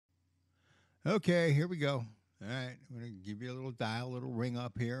Okay, here we go. All right, I'm going to give you a little dial, a little ring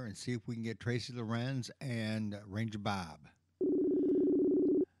up here and see if we can get Tracy Lorenz and Ranger Bob.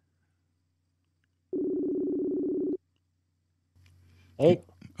 Hey,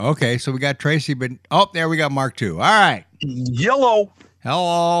 Okay, so we got Tracy, but oh, there we got Mark too. All right. Yellow,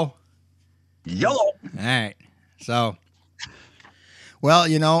 Hello. yellow. All right. So, well,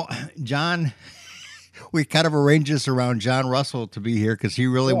 John, we kind of arranged this around John Russell to be here because he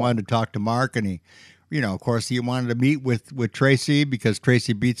really yeah, wanted to talk to Mark, and of course, he wanted to meet with Tracy because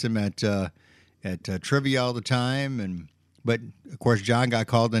Tracy beats him at trivia all the time, but of course, John got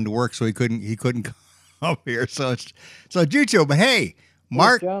called into work, so he couldn't come here. So it's you two. But hey, where's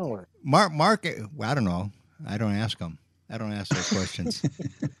Mark, John work? Mark. Well, I don't know. I don't ask him. I don't ask those questions.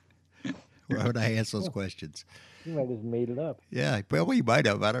 Why would I ask those questions? You might have just made it up. Yeah, well, he might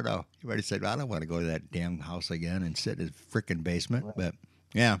have. I don't know. He might have said, "I don't want to go to that damn house again and sit in his freaking basement." Right. But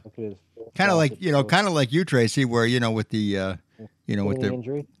yeah, Look at his kind of like faucet so kind of like you, Tracy, where with the with getting the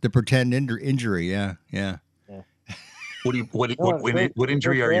injury. the pretend injury. Yeah, yeah. Yeah. What do you No, what it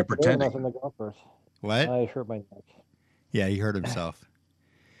injury hurt are you bad today when I was pretending? on the golf course. What? I hurt my neck. Yeah, he hurt himself.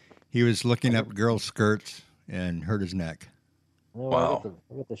 He was looking I up hurt. girls' skirts and hurt his neck. No, Wow.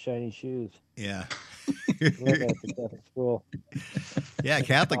 I got the shiny shoes. Yeah. Learned that at the Catholic school. Yeah,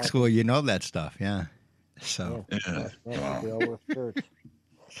 Catholic Awesome. school, you know that stuff. Yeah. So, Yeah. Yeah. No, Wow. they all wear skirts.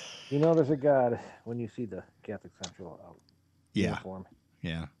 You know, there's a God when you see the Catholic Central yeah, uniform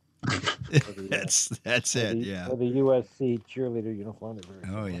yeah. or the That's it. Yeah. USC cheerleader uniform. They're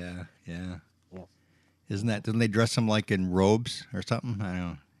very Oh similar. yeah, yeah. Yeah. Isn't that? Didn't they dress them like in robes or something? I don't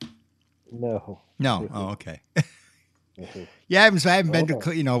know. No. No. Oh, okay. Mhm. Yeah, I haven't Oh been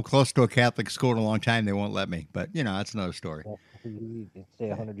to no. close to a Catholic school in a long time. They won't let me. But that's another story. Yeah. You stay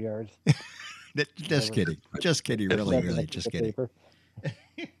 100 yards. Just Never. kidding. Just kidding. Really, Nothing really, a piece just of kidding. paper.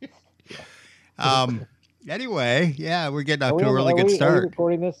 Yeah. Um. Anyway, yeah, we're getting Are off we to a on, really good are we start.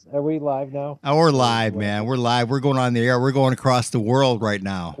 recording this? Are we live now? Oh, we're Or live, what? man. We're live. We're going on the air. We're going across the world right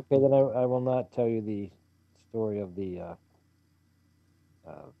now. Okay, then I will not tell you the story of the uh,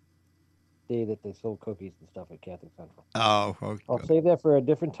 day that they sold cookies and stuff at Catholic Central. Oh, I'll okay. save that for a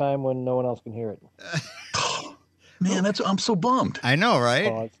different time when no one else can hear it. Man, that's I'm so bummed. I know,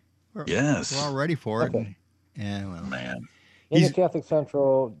 right? Pause. We're all Yes. ready for it. Okay. Yeah, well, Man. In the he's Catholic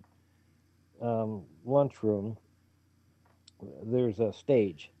Central lunchroom, there's a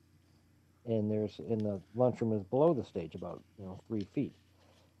stage, and the lunchroom is below the stage about 3 feet.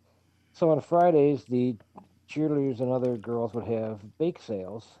 So on Fridays, the cheerleaders and other girls would have bake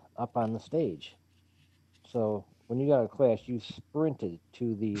sales up on the stage. So when you got out of class, you sprinted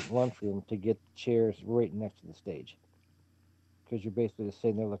to the lunchroom to get chairs right next to the stage because you're basically just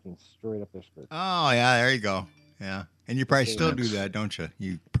sitting there looking straight up their skirts. Oh, yeah, there you go. Yeah. And you probably They still were do That's that, don't you?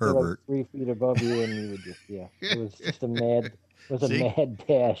 You they're like pervert. 3 feet above you, and you would just it was just a See? mad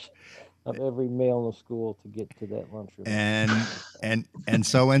dash of every male in the school to get to that lunchroom. And and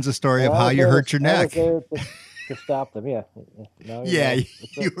so ends the story And of how you hurt your I was neck. there to stop them. Yeah. Now you Yeah, know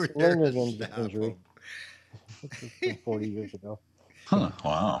it's you were a there to lingering stop injury. him. It's been 40 years ago. huh.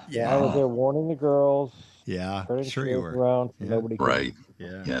 Wow. Yeah, I was Yeah. there warning the girls, Yeah, turning sure you chairs were. around so Yeah. nobody could Right.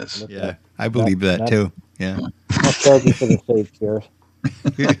 Yeah. Yes. look Yeah. up. I Not believe that not too. Yeah. not charge you for the safe chairs.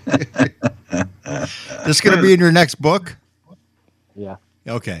 This going to be in your next book? Yeah.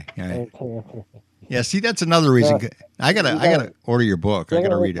 Okay. All right. Okay. Yeah, see that's another reason. No, I got to you I got to gotta. order your book. See, I got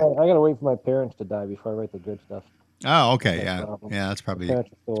to read it. I gotta wait for my parents to die before I write the good stuff. Oh, That's okay. my Yeah. problem. Yeah, My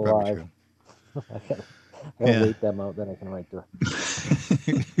parents are still that's probably alive. true. I gotta Yeah. wait them out, then I can write the.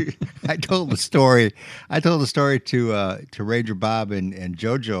 I told the story. I told the story to Ranger Bob and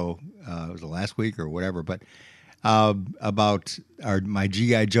JoJo. It was the last week or whatever, but about my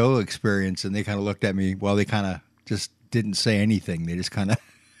GI Joe experience, and they kind of looked at me. Well, they kind of just didn't say anything. They just kind of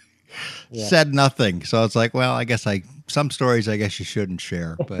Yeah. said nothing. So it's like, well, I guess some stories I guess you shouldn't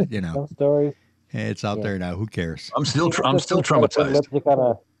share, but Some stories. hey, it's out Yeah. there now. Who cares? I'm still traumatized.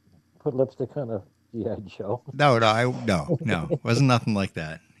 Put lipstick on a GI Joe. No, no. It wasn't nothing like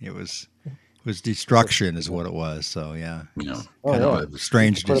that. It was destruction, is what it was. So yeah, You know, Oh kind of yeah. a You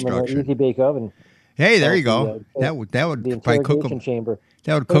strange could put them in an destruction. easy bake oven. Hey, there Call you it go. That would the probably cook interrogation them. chamber.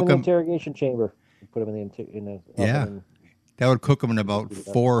 That would Put them cook in the them. interrogation chamber. Put them in the Yeah, oven that would cook them in and about heat it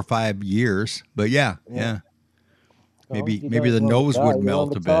up. 4 or 5 years. But yeah, Yeah. yeah. No, Maybe you maybe don't the want them to nose die. would You want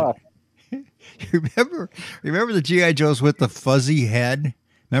melt a them to bit. talk. Remember the GI Joes with the fuzzy head.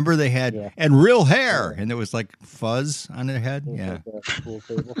 Remember they had Yeah. and real Oh hair, yeah. and there was like fuzz on their head. Things Yeah, like that. Pool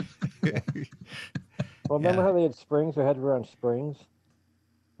table. Yeah. Well, remember yeah. how they had springs? Their heads were on springs.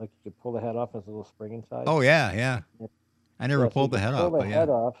 Like you could pull the head off as a little spring inside. Oh yeah, yeah. Yeah. I never Yeah, so you pulled the could head pull off, the but yeah. head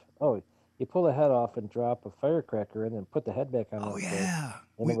off. Oh, You pull the head off and drop a firecracker and then put the head back on Oh real quick. yeah.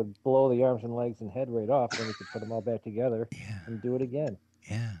 And it would blow the arms and legs and head right off. Then you could put them all back together and do it again.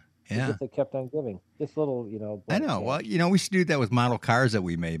 Yeah. It Yeah. just, it kept on giving. This little, I know. blank Well, cap. we used to do that with model cars that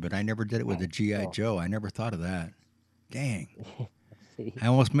we made, but I never did it with the GI Oh. Joe. I never thought of that. Dang. See, I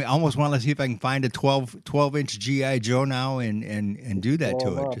almost want to see if I can find a 12-inch GI Joe now and do that blow to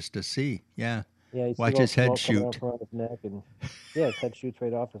him it up. just to see. Yeah. Yeah, you Watch see his head smoke coming shoot. out from his neck, and his head shoots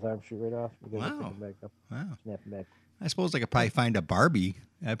right off, his arm shoot right off. You gotta pick Wow. him back up, Wow. snap him back. I suppose I could probably find a Barbie.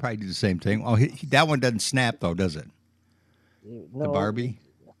 I'd probably do the same thing. Oh, that one doesn't snap though, does it? No, The Barbie?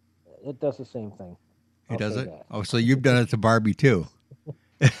 It does the same thing. It does it? That. Oh, so you've done it to Barbie too.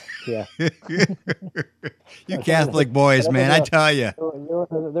 Yeah. You Catholic boys, man, I tell you.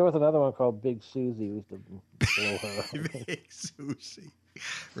 There was another one called Big Susie. We used to blow her. Big Susie.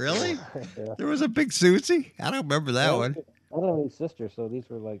 Really? Yeah. There was a Big Susie? I don't remember that one. I don't have any sisters, so these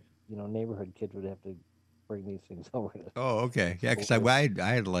were like, neighborhood kids would have to bring these things over to. Oh, okay. Yeah, because I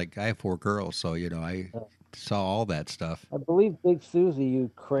have 4 girls, so I saw all that stuff. I believe Big Susie, you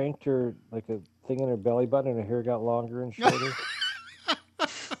cranked her like a thing in her belly button, and her hair got longer and shorter.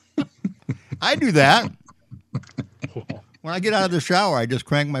 I do that. Yeah. When I get out of the shower, I just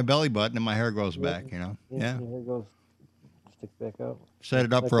crank my belly button and my hair grows back. Yeah. Your hair sticks back up. Set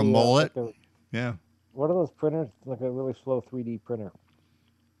it up for a mullet. Yeah. What are those printers? Like a really slow 3D printer.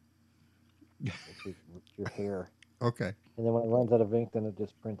 With your hair. Okay. And then when it runs out of ink, then it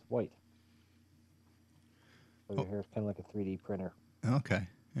just prints white. So your hair is kind of like a 3D printer. Okay.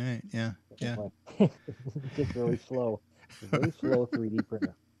 All right. Yeah. Yeah. Just really slow. Very slow 3D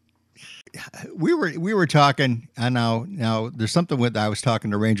printer. We were talking. Now there's something I was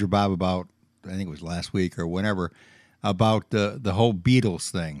talking to Ranger Bob about. I think it was last week or whenever, about the whole Beatles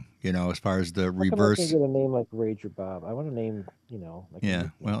thing. As far as the reverse. I get a name like Ranger Bob. I want a name. Like yeah.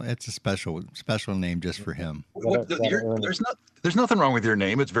 Well, it's a special name just for him. There's nothing wrong with your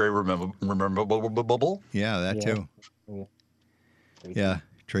name. It's very rememberable. Yeah, that too. Yeah.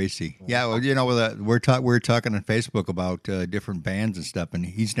 Tracy. Yeah, well, we're talking on Facebook about different bands and stuff, and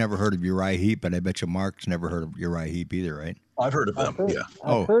he's never heard of Uriah Heep, but I bet you Mark's never heard of Uriah Heep either, right? I've heard of them.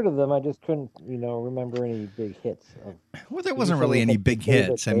 I've heard of them. I just couldn't, remember any big hits. Well, there wasn't really any big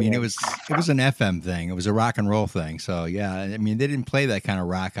hits. I mean, it was an FM thing. It was a rock and roll thing. So yeah, I mean, they didn't play that kind of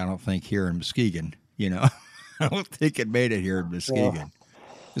rock. I don't think here in Muskegon. I don't think it made it here in Muskegon. Yeah.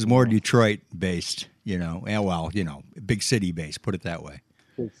 It was more Detroit based. Big city based. Put it that way.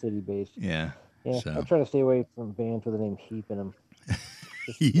 Big city based. Yeah. Yeah. So. I try to stay away from bands with the name Heap in them.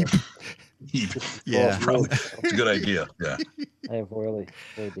 Heap. Yeah. It's a good idea. Yeah. I have really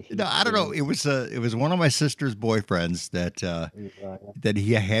played the Heap. No, I don't know. It was one of my sister's boyfriends that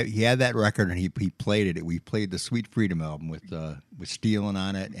he had that record and he played it. We played the Sweet Freedom album with Steelin'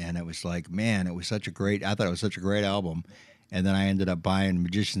 on it, and it was like, man, I thought it was such a great album. And then I ended up buying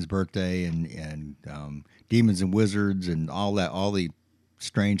Magician's Birthday and Demons and Wizards and all the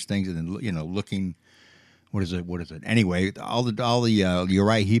strange things, and then looking, what is it? Anyway, all the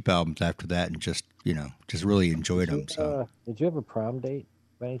Uriah Heep albums after that, and just really enjoyed them. So, did you have a prom date?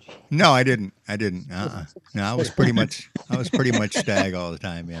 No, I didn't. No, I was pretty much stag all the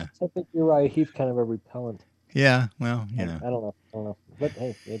time. Yeah. I think Uriah Heep's kind of a repellent. Yeah. Well, I don't know. But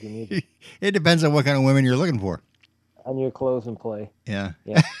hey, you had your music. It depends on what kind of women you're looking for. On your clothes and play. Yeah.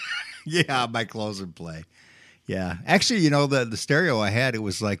 Yeah. Yeah, my clothes and play. Yeah. Actually, the stereo I had, it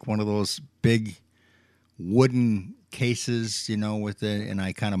was like one of those big wooden cases, with it, and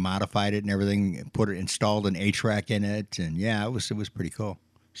I kind of modified it and everything, installed an 8-track in it, and yeah, it was pretty cool.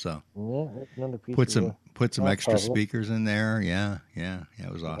 So yeah, that's another piece. Put some extra speakers in there. Yeah,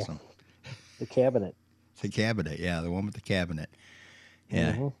 it was awesome. The cabinet. Yeah, the one with the cabinet.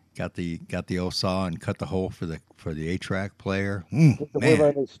 Yeah. Mm-hmm. Got the old saw and cut the hole for the 8-track player. Man.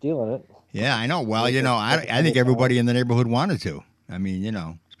 Where they stealing it? Yeah, I know. Well, I think everybody in the neighborhood wanted to. I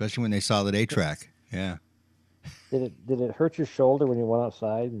mean, especially when they saw that 8-track. Yeah. Did it hurt your shoulder when you went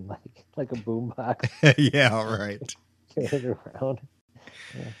outside and like a boom box? Yeah, right. Carried it around.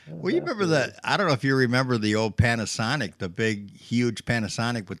 Yeah, well, you remember that? I don't know if you remember the old Panasonic, the big, huge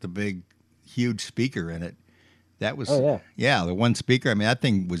Panasonic with the big, huge speaker in it. That was, the one speaker. I mean, that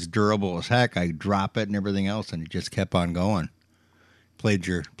thing was durable as heck. I drop it and everything else, and it just kept on going. Played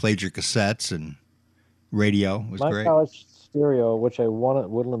your cassettes and radio. It was great. My college stereo, which I won at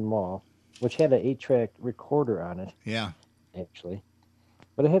Woodland Mall, which had an 8-track recorder on it. Yeah. Actually.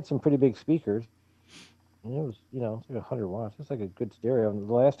 But it had some pretty big speakers. And it was, it's like 100 watts. It's like a good stereo. And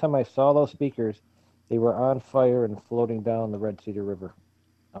the last time I saw those speakers, they were on fire and floating down the Red Cedar River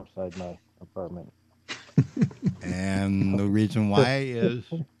outside my apartment. And the reason why is?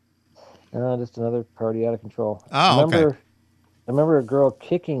 Just another party out of control. Oh, okay. I remember a girl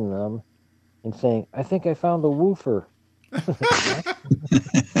kicking them and saying, "I think I found the woofer." What?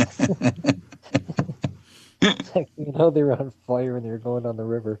 It's like, they were on fire and they were going down the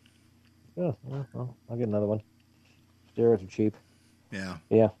river. Oh, well, I'll get another one. Steroids are cheap. Yeah.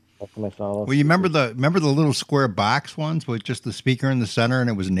 Yeah, that's when I saw those. Well, you remember the little square box ones with just the speaker in the center and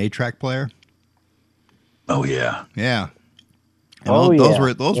it was an 8-track player? Oh yeah. Yeah. And Oh,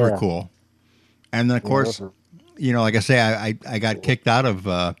 those yeah. were cool. And then of Yeah, course, those like I say, I got kicked out of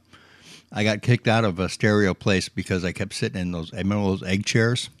a stereo place because I kept sitting in those. I remember those egg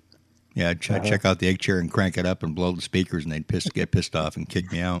chairs. Yeah, I'd check out the egg chair and crank it up and blow the speakers, and they'd get pissed off and kick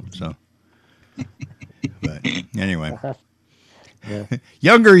me out. So, but anyway, Yeah.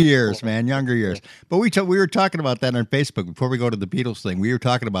 younger years, man, younger years. But we were talking about that on Facebook before we go to the Beatles thing. We were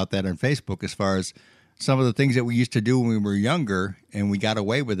talking about that on Facebook as far as some of the things that we used to do when we were younger, and we got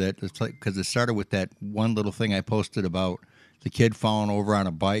away with it. It's like because it started with that one little thing I posted about the kid falling over on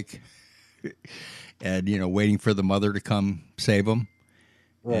a bike, and waiting for the mother to come save him.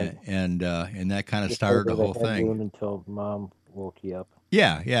 Right. And that kind of Just started the over whole head thing. wound until mom woke you up.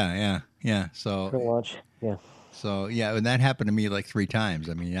 Yeah. For So lunch. Yeah. yeah, and that happened to me like 3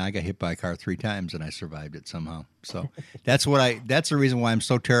 times. I mean, I got hit by a car 3 times and I survived it somehow. So that's the reason why I'm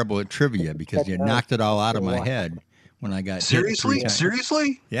so terrible at trivia, because you knocked it all out of my head when I got hit 3 times.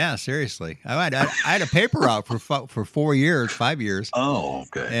 Seriously? Yeah, seriously. I had a paper out for 4 years, 5 years. Oh,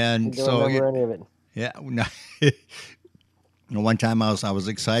 okay. And Don't so remember any of it. yeah, no. One time I was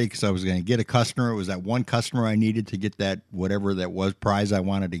excited because I was going to get a customer. It was that one customer I needed to get that whatever that was prize I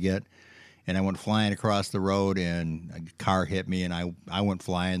wanted to get, and I went flying across the road, and a car hit me, and I went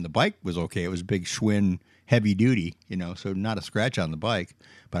flying. The bike was okay. It was a big Schwinn heavy duty, so not a scratch on the bike,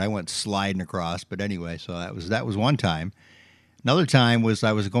 but I went sliding across. But anyway, so that was one time. Another time was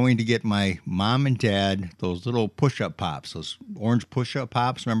I was going to get my mom and dad those little push-up pops, those orange push-up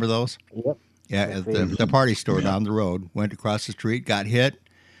pops. Remember those? Yep. Yeah, at the party store down the road. Went across the street, got hit.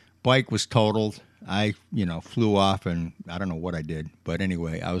 Bike was totaled. I, flew off, and I don't know what I did. But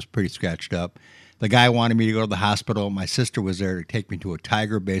anyway, I was pretty scratched up. The guy wanted me to go to the hospital. My sister was there to take me to a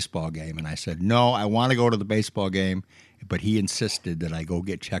Tiger baseball game. And I said, no, I want to go to the baseball game. But he insisted that I go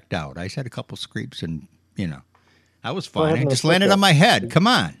get checked out. I had a couple scrapes, and, I was fine. I just landed on my head. Come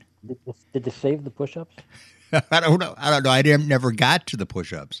on. Did they save the push-ups? I don't know. I never got to the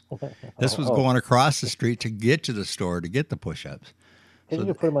push-ups. This was going across the street to get to the store to get the push-ups. You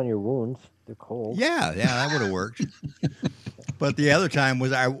can put them on your wounds. They're cold. Yeah, that would have worked. But the other time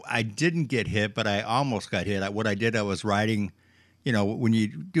was I didn't get hit, but I almost got hit. What I did, I was riding. When you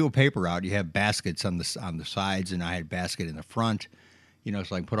do a paper route, you have baskets on the sides, and I had a basket in the front. So I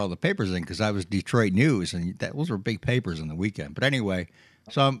can put all the papers in because I was Detroit News, and those were big papers on the weekend. But anyway,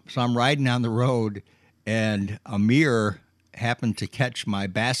 so I'm riding down the road. And a mirror happened to catch my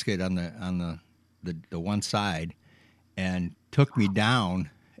basket on the one side and took me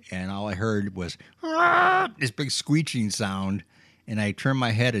down. And all I heard was this big screeching sound. And I turned my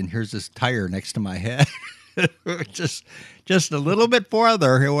head, and here's this tire next to my head. just a little bit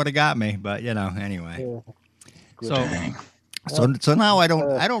farther, it would have got me. But anyway. Yeah. So now I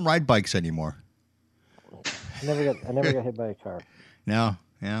don't ride bikes anymore. I never got hit by a car. No.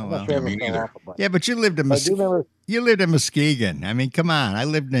 Yeah, well, me neither. Yeah, but you lived in Muskegon. I mean, come on. I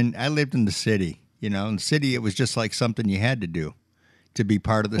lived in the city. In the city, it was just like something you had to do to be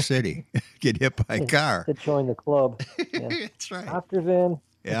part of the city. Get hit by a car. To join the club. Yeah. That's right. Oscars in.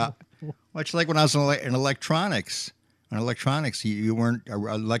 Yeah. Much like when I was in electronics. In electronics, you weren't an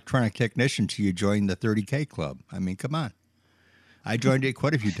electronic technician till you joined the 30K club. I mean, come on. I joined it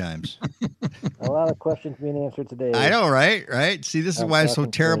quite a few times. A lot of questions being answered today. I know, right? Right. See, this is why I'm so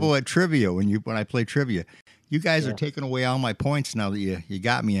terrible at trivia when I play trivia. You guys are taking away all my points now that you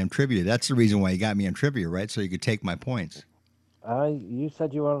got me in trivia. That's the reason why you got me in trivia, right? So you could take my points. You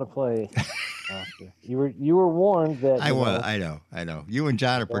said you wanted to play. You were warned that. I was. I know. You and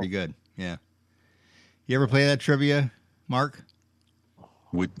John are pretty good. Yeah. You ever play that trivia, Mark?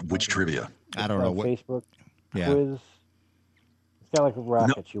 Which trivia? I don't know what. Facebook quiz. It's got like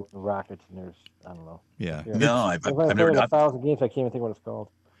rockets. You win rockets, and there's I don't know. Yeah. No, I've never done 1,000 games. I can't even think what it's called.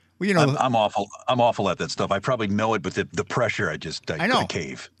 Well, I'm awful. I'm awful at that stuff. I probably know it, but the pressure, I know.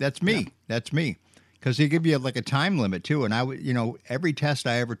 Cave. That's me. Yeah. That's me. Because they give you like a time limit too, and every test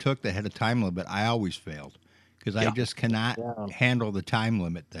I ever took that had a time limit, I always failed because I just cannot handle the time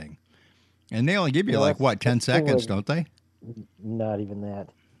limit thing. And they only give you 10 seconds, don't they? Not even that.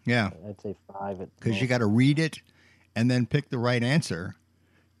 Yeah. I'd say 5. Because you got to read it and then pick the right answer.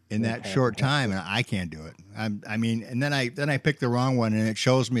 in that short time, and I can't do it. I mean, and then I pick the wrong one, and it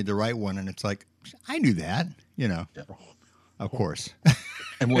shows me the right one, and it's like, I knew that, Yeah. Of course.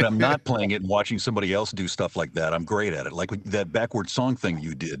 And when I'm not playing it and watching somebody else do stuff like that, I'm great at it. Like that backward song thing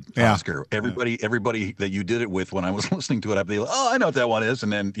you did, Yeah. Oscar. Everybody that you did it with, when I was listening to it, I'd be like, "Oh, I know what that one is."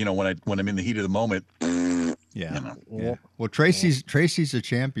 And then when I'm in the heat of the moment, Yeah. Well, Tracy's a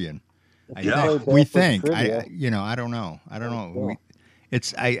champion. We We think. I don't know. I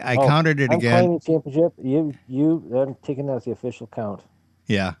Oh, counted it I'm again. claiming championship. I'm taking that as the official count.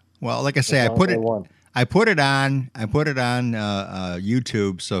 Yeah. Well, like I say, As I long put as I it. won. I put it on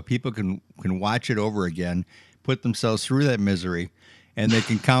YouTube so people can watch it over again, put themselves through that misery, and they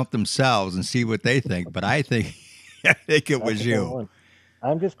can count themselves and see what they think. But I think it was That's you. one.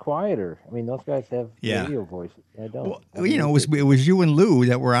 I'm just quieter. I mean, those guys have Yeah. radio voices. I don't. Well, I mean, it was you and Lou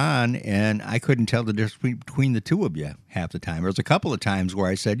that were on, and I couldn't tell the difference between the two of you half the time. There was a couple of times where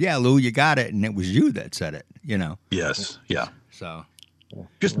I said, "Yeah, Lou, you got it," and it was you that said it. Yes, yeah. So.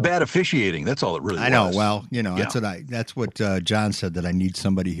 Just bad officiating. That's all it really was. I know. Well, that's what John said, that I need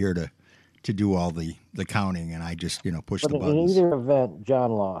somebody here to do all the counting, and I just push but the in buttons. either event,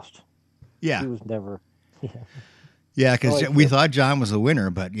 John lost. Yeah, He was never. yeah, because Oh, we thought John was the winner,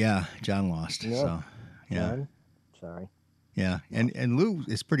 but yeah, John lost. No, So yeah, John, sorry. yeah, and Lou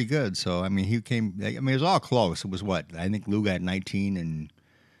is pretty good. So I mean, he came. I mean, it was all close. It was what I think Lou got 19, and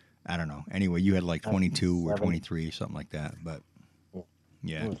I don't know. Anyway, you had like 22 or 23, something like that. But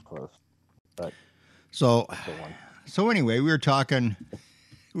yeah, It was close. But so the one. so anyway, we were talking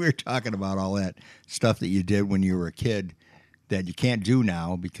about all that stuff that you did when you were a kid that you can't do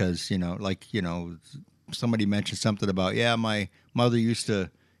now because somebody mentioned something about my mother used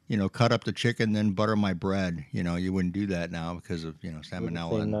to cut up the chicken then butter my bread. You wouldn't do that now because of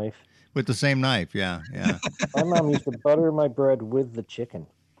salmonella. With the same knife. With the same knife, yeah. My mom used to butter my bread with the chicken.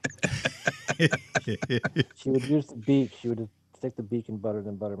 She would use the beak. She would stick the beak in butter,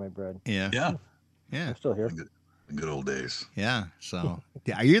 then butter my bread. Yeah. I'm still here. Good old days. Yeah. So,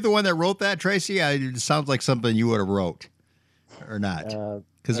 are you the one that wrote that, Tracy? It sounds like something you would have wrote, or not?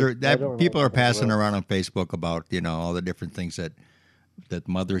 Because people are passing around on Facebook about all the different things that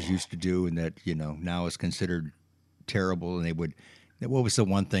mothers used to do, and that now is considered terrible. And they would. What was the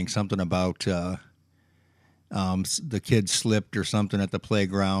one thing? Something about the kid slipped or something at the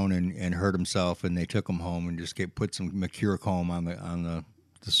playground and hurt himself, and they took him home and just put some mercurochrome on the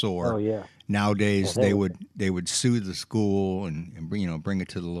sore. Oh yeah. Nowadays they would sue the school and bring it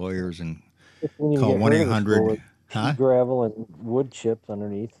to the lawyers and When you call get rid of the 1-800. school, Huh? gravel and wood chips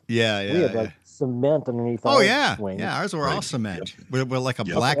underneath. Yeah. We had like cement underneath. Oh our yeah, swing. yeah. Ours were all cement. We're like a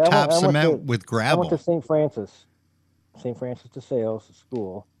Yep. blacktop cement with I gravel. went to St. Francis de Sales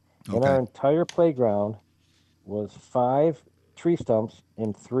School, and Okay. our entire playground was 5 tree stumps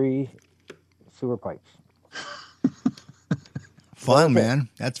and 3 sewer pipes. Fun, man.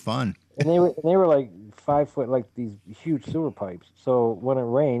 That's fun. And they were like 5 foot, like these huge sewer pipes. So when it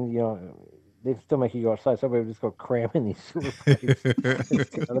rained, they still make you go outside. Somebody would just go cram in these sewer pipes.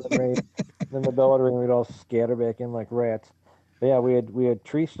 Out of the rain. Then the bell would ring. We'd all scatter back in like rats. But yeah, we had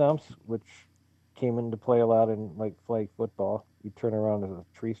tree stumps, which came into play a lot in like flag football. You turn around, there's a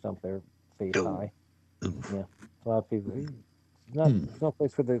tree stump there, face high. Yeah, a lot of people. It's no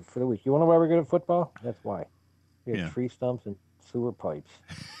place for the weak. You want to know why we're good at football? That's why. We had tree stumps and sewer pipes.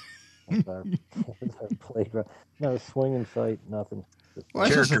 That's our playground. Not a swing in sight, nothing. Well,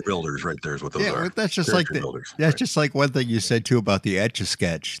 Character builders, right there is what those are. That's just like Character builders. that's just like one thing you said too about the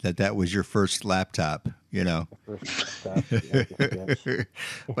Etch-a-Sketch, that was your first laptop. But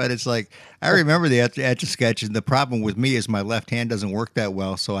it's like I remember the Etch-a-Sketch, and the problem with me is my left hand doesn't work that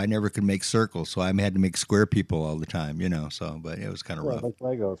well, so I never could make circles. So I had to make square people all the time. So but it was kind of rough. Like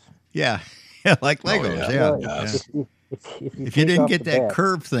Legos. Yeah, like Legos. yeah. If you didn't get that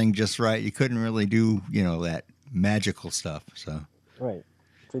curve thing just right, you couldn't really do that magical stuff. So. Right.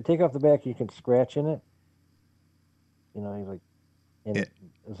 So you take off the back, you can scratch in it.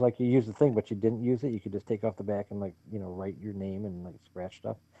 It's like you use the thing, but you didn't use it. You could just take off the back and write your name and scratch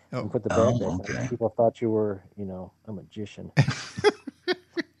stuff and put the back back. Okay. People thought you were, a magician. Look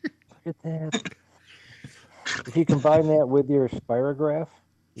at that. If you combine that with your spirograph,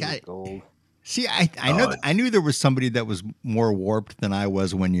 you're gold. See, I knew there was somebody that was more warped than I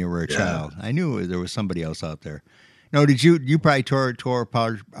was when you were a child. I knew there was somebody else out there. No, did you? You probably tore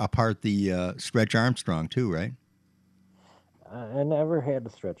apart the Stretch Armstrong too, right? I never had the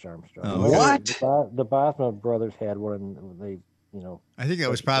Stretch Armstrong. Oh, what? The Bosma brothers had one. And they, I think that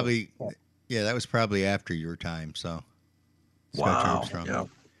was probably that was probably after your time. So, Stretch Armstrong. Yeah.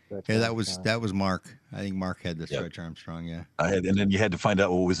 Stretch Yeah, Armstrong. that was Mark. I think Mark had the Yep. Stretch Armstrong. Yeah. I had, and then you had to find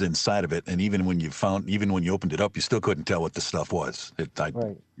out what was inside of it. And even when you opened it up, you still couldn't tell what the stuff was. Right.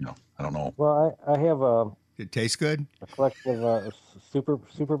 I don't know. Well, I have Did it taste good? a collection of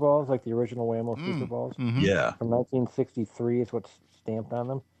super balls, like the original Whammo super balls Mm-hmm. Yeah. from 1963 is what's stamped on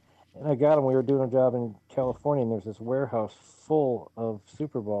them. And I got them. We were doing a job in California, and there's this warehouse full of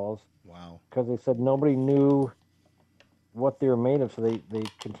super balls Wow. because they said nobody knew what they were made of, so they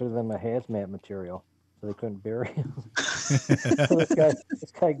considered them a hazmat material, so they couldn't bury them. So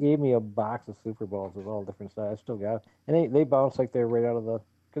this guy gave me a box of super balls of all different sizes. I still got it, and they bounce like they're right out of the,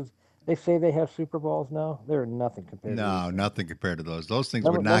 because they say they have super balls now. They're nothing compared to No, these things. nothing compared to those. Those things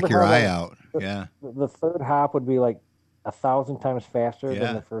Remember- would knock remember your how eye the- out. Yeah. The third hop would be like 1,000 times faster than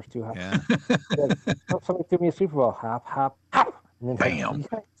Yeah. the first two hops. Yeah. Like, somebody threw me a super ball, hop, hop, hop, and then Bam.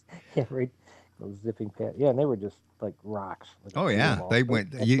 yeah, right, those zipping past. Yeah, and they were just like rocks. Like a Oh yeah, ball. they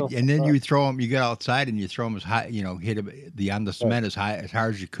went. I You, still and then thought- you throw them. You get outside and you throw them as high. Hit 'em on the cement as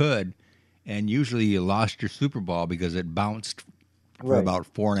hard as you could, and usually you lost your Super Ball because it bounced for Right. about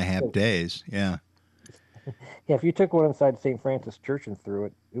 4.5 days. Yeah. Yeah, if you took one inside St. Francis Church and threw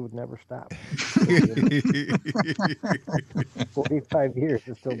it, it would never stop. 45 years,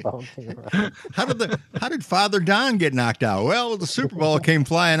 it's still bouncing around. How did Father Don get knocked out? Well, the Super Bowl came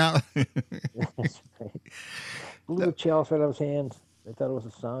flying out. That's right. Blew the chalice right out of his hands. They thought it was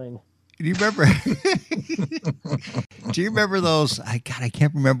a sign. Do you remember? Do you remember those? I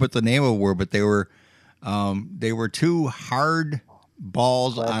can't remember what the name of them were, but they were two hard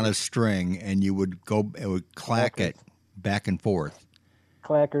balls on a string, and it would clack it back and forth.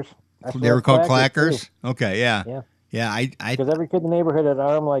 Clackers. They were called clackers. Okay, yeah, Yeah. yeah. I Because every kid in the neighborhood had an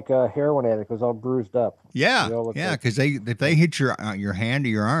arm like a heroin addict, was all bruised up. yeah, They all looked yeah. like- Because if they hit your hand or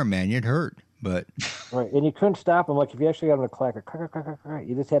your arm, man, you'd hurt. But Right, and you couldn't stop them. Like if you actually got them to clacker, clack, clack, clack, clack,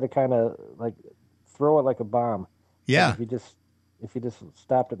 you just had to kind of like throw it like a bomb. yeah, If you just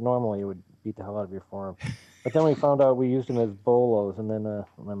stopped it normally, it would beat the hell out of your forearm. But then we found out we used them as bolos, and then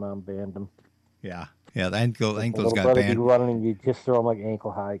my mom banned them. yeah. The ankles The little got brother be banned. running, and you just throw them like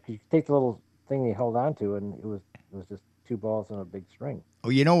ankle high. Because you could take the little thing they held on to, and it was just two balls on a big string. Oh,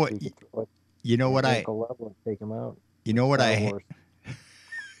 you know what? So you could throw it You know what at I? ankle level and take them out. You know what Star I? Wars.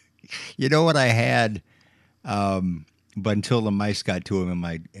 You know what I had, but until the mice got to him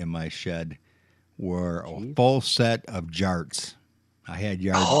in my shed, were a Jeez. full set of jarts. I had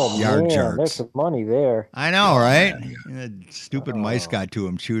yard Oh yard man, there's jarts. some money there. I know, right? man. And the stupid mice Oh. got to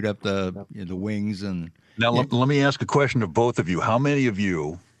him, chewed up the wings, and Now, let me ask a question of both of you. How many of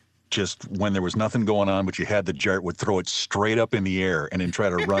you, just when there was nothing going on, but you had the jart, would throw it straight up in the air and then try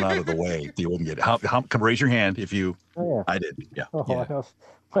to run out of the way? You wouldn't get it. Come raise your hand if you. Oh yeah. I did. Yeah. Oh, Yeah.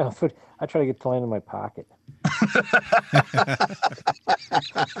 I try to get to land in my pocket.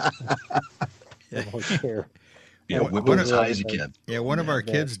 I don't care. Yeah. One- Whip one it as of- high as you can. yeah, one of our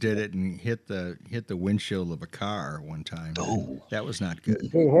Yeah. kids did it and hit the windshield of a car one time. Oh. That was not good.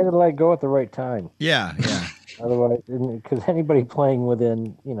 Hey, you had to let go at the right time. Yeah, yeah. Otherwise, because anybody playing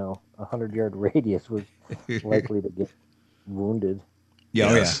within 100-yard radius was likely to get wounded. Yeah,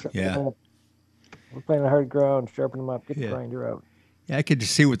 oh, Yes. yeah. We're playing on hard ground. Sharpen them up. Get the Yeah. grinder out. Yeah, I could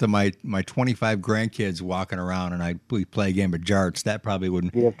just see with my 25 grandkids walking around and we play a game of jarts. That probably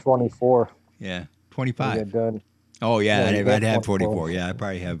wouldn't. You have 24. Yeah, You 25. get done. Oh yeah, Yeah, you I'd got have 24. 24. Yeah, I'd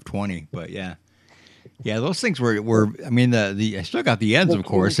probably have 20. But yeah, those things were. I mean, the I still got the ends, of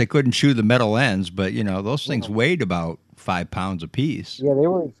course. They couldn't chew the metal ends, but those things weighed about 5 pounds apiece. Yeah, they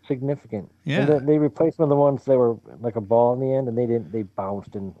were significant. Yeah. And they replaced them with the ones that were like a ball in the end, and they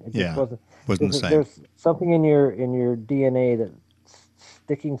bounced, and it just Yeah, wasn't. Wasn't the same. There's something in your DNA that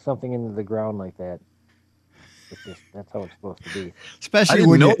sticking something into the ground like that. That's how it's supposed to be. I Especially didn't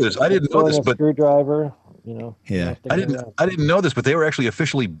when know you. this. I didn't know Throwing this, a but screwdriver, Yeah. stick it around. I didn't know this, but they were actually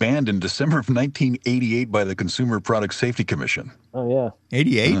officially banned in December of 1988 by the Consumer Product Safety Commission. Oh yeah,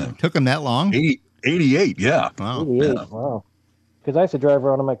 88 Yeah. took them that long. 88, yeah. Wow. 88. yeah. Wow. Because I used to drive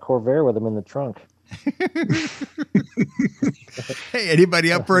around in my Corvair with them in the trunk. Hey,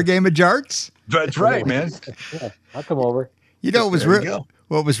 anybody up for a game of jarts? That's right, man. Yeah, I'll come over. It was There you go.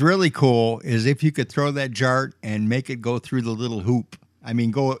 what was really cool is if you could throw that jart and make it go through the little hoop. I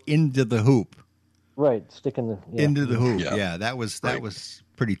mean, go into the hoop. Right, stick in the Into the hoop. Yeah. Yeah, that was Right.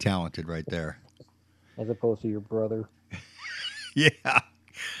 pretty talented right there. as opposed to your brother. Yeah.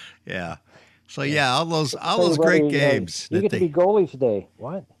 Yeah. So all those Tell great your brother, games You that get to they be goalie today.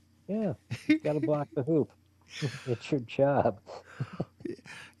 What? Yeah, got to block the hoop. It's your job.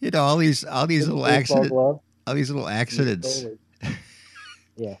 all these little Baseball accidents glove, all these little you're accidents goalie.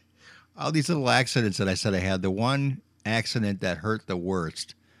 Yeah. all these little accidents that I said I had. The one accident that hurt the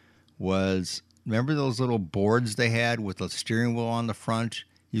worst was, remember those little boards they had with a steering wheel on the front?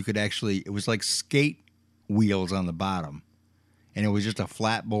 You could actually, it was like skate wheels on the bottom, and it was just a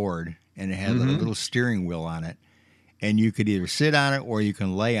flat board, and it had a little steering wheel on it, and you could either sit on it or you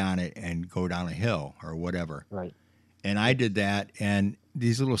can lay on it and go down a hill or whatever. Right. And I did that, and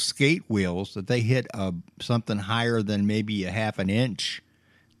these little skate wheels that they hit something higher than maybe a half an inch,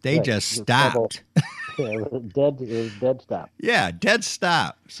 they Right. just It was double- stopped. Yeah, it was dead stop. Yeah, dead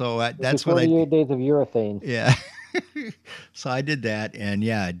stop. So that's Before what I. the 8 days of urethane. Yeah. So I did that, and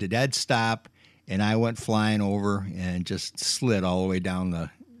yeah, I did dead stop, and I went flying over and just slid all the way down the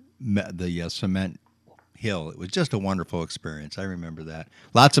cement hill. It was just a wonderful experience. I remember that.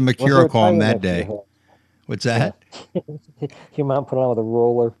 Lots of Was there Mercure a calm tire that next to day. your head? What's that? Your mom put on with a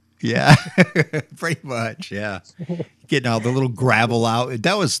roller. Yeah, pretty much. Yeah, getting all the little gravel out.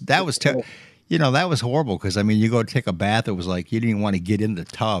 That was that was horrible because I mean, you go take a bath. It was like you didn't even want to get in the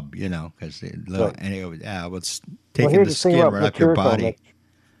tub, because Right. and it was Well, taking here's the the thing skin about right off your Mercure foam body. that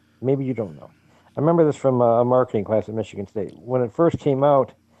maybe you don't know. I remember this from a marketing class at Michigan State. When it first came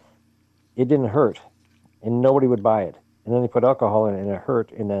out, it didn't hurt, and nobody would buy it. And then they put alcohol in it, and it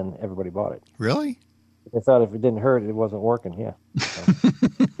hurt, and then everybody bought it. Really? They thought if it didn't hurt, it wasn't working. Yeah. So.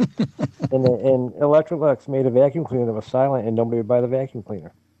 and Electrolux made a vacuum cleaner that was silent, and nobody would buy the vacuum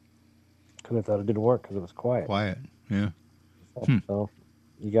cleaner because they thought it didn't work because it was quiet. Quiet. Yeah. So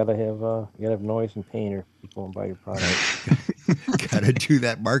you gotta have noise and pain, or people won't buy your product. Got to do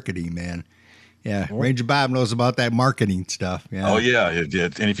that marketing, man. Yeah, Ranger Bob knows about that marketing stuff. Yeah. Oh yeah, and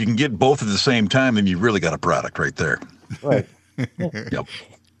if you can get both at the same time, then you really got a product right there. Right. Yep.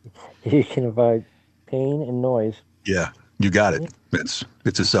 You can avoid pain and noise. Yeah, you got it.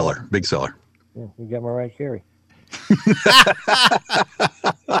 It's a seller, big seller. Yeah, you got Mariah Carey.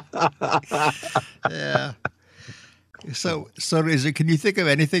 Yeah. So is it? Can you think of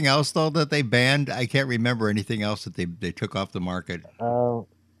anything else though that they banned? I can't remember anything else that they took off the market.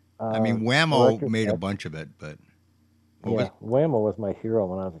 I mean, Whammo electric made a fence. bunch of it, but Yeah, Whammo was my hero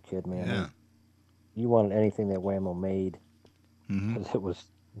when I was a kid, man. Yeah. You wanted anything that Whammo made Mhm. because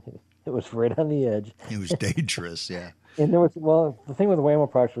it was right on the edge. It was dangerous. Yeah. And the thing with the Whammo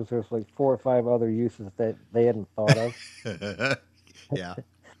products was there's like 4 or 5 other uses that they hadn't thought of. Yeah.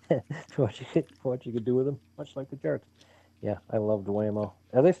 for what you could do with them, much like the charts. Yeah, I loved Whammo.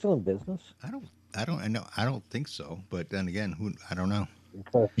 Are they still in business? I don't think so. But then again, I don't know.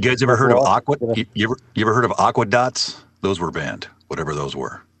 Because You guys ever heard of Aqua? Aqua You ever heard of Aqua Dots? Those were banned, whatever those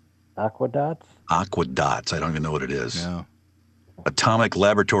were. Dots? Aqua Dots. I don't even know what it is. No. Atomic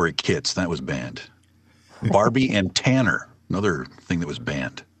Laboratory Kits. That was banned. Barbie and Tanner. Another thing that was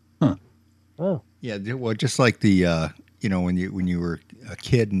banned. Oh, Yeah. Well, just like the when you were a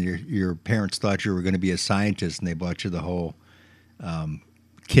kid and your parents thought you were going to be a scientist and they bought you the whole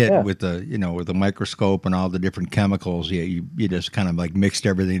kit Yeah. with the microscope and all the different chemicals. Yeah, you just kind of like mixed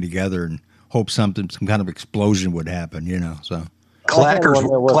everything together and hoped some kind of explosion would happen. So Clackers, one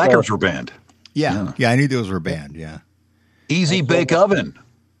that was, clackers were banned. yeah, I knew those were banned. Yeah, Easy Bake Oven.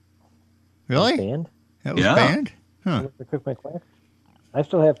 really? banned? That was Yeah. banned? Huh? I cook my clackers. I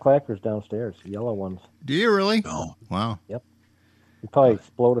still have clackers downstairs, yellow ones. Do you really? No. Wow. It'd probably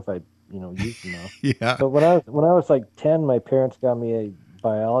explode if I, used them now. Yeah. But when I was like 10, my parents got me a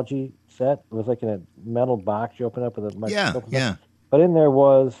biology set. It was like in a metal box you open up with a Yeah. microscope. and stuff. Yeah. But in there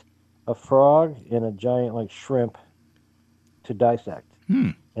was a frog and a giant like shrimp to dissect.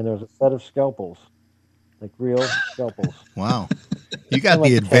 Hmm. And there was a set of scalpels, like real scalpels. Wow. You got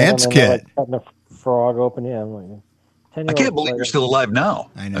Like the 10, advanced and they're, kit. like, cutting a frog open. Yeah, I'm like, I 10-year-old can't believe like- you're still alive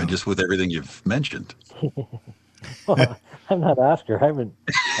now. I know. Just with everything you've mentioned. I'm not Oscar. I've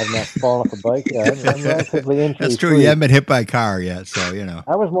not fallen off a bike yet. I'm relatively injury That's true. free. You haven't been hit by a car yet, so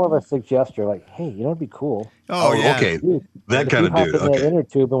I was more of a suggester, like, hey, it'd be cool. Oh, yeah. okay. Dude, That if kind you of hopped dude. in that Okay. inner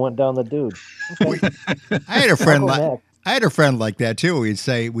tube and went down the dude. Okay, I had a friend I'll go like next. I had a friend like that too. He'd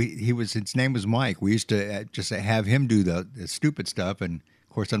say his name was Mike. We used to just have him do the stupid stuff, and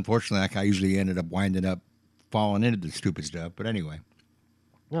of course, unfortunately, that guy usually ended up winding up falling into the stupid stuff. But anyway,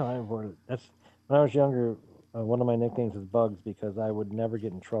 No, I avoided it. That's when I was younger. One of my nicknames was Bugs because I would never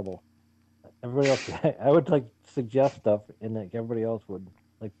get in trouble. Everybody else, I would like suggest stuff, and like everybody else would,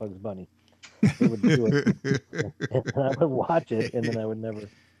 like Bugs Bunny. They would do it, and then I would watch it, and then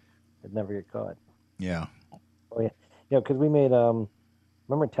I'd never get caught. yeah, Oh yeah, because we made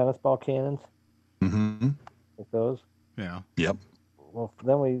remember tennis ball cannons Mm-hmm. like those. yeah, Yep. Well,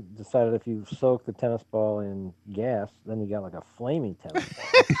 then we decided if you soak the tennis ball in gas, then you got like a flaming tennis ball,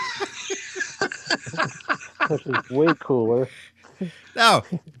 which is way cooler. Now,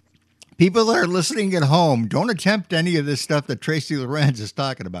 People that are listening at home, don't attempt any of this stuff that Tracy Lorenz is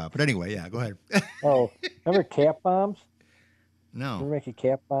talking about. But anyway, yeah, go ahead. Oh, remember cap bombs? No. Remember make a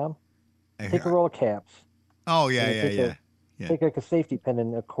cap bomb? I Take a hear- roll of caps. Oh, yeah, and yeah, take yeah. Yeah. Take like a safety pin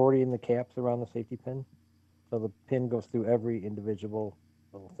and accordion the caps around the safety pin, so the pin goes through every individual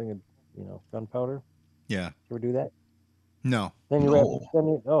little thing of gunpowder. Yeah. You ever do that? No. Then you wrap.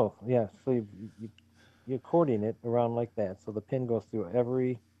 No. Oh yeah. So you accordion it around like that, so the pin goes through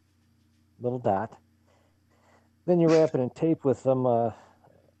every little dot. Then you wrap it in tape with some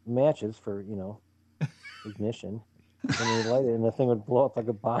matches for ignition, and you light it, and the thing would blow up like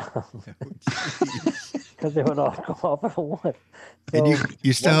a bomb because they would all go off at once. And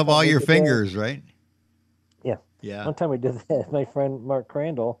you still one have all time we your did that. fingers, right? Yeah. Yeah. One time we did that. My friend Mark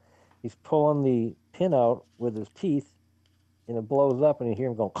Crandall, he's pulling the pin out with his teeth, and it blows up, and you hear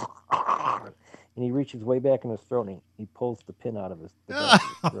him go, and he reaches way back in his throat, and he pulls the pin out of the back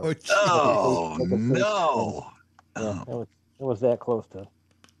of his throat. geez. Oh, Like a safe no. pin. Yeah, it was that close to.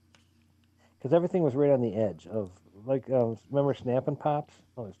 Because everything was right on the edge of, like, remember Snappin' Pops?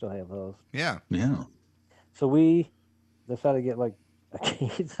 Oh, we still have those. Yeah. Yeah. So we decided to get like a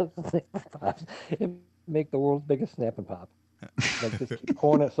case of Snappin' Pops and make the world's biggest Snappin' Pop. Like just keep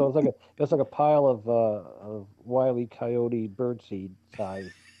pouring it. So it was like a pile of Wile E. Coyote birdseed size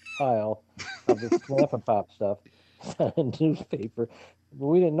pile of this Snappin' Pop stuff on a newspaper. But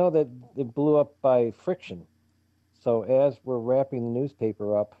we didn't know that it blew up by friction. So as we're wrapping the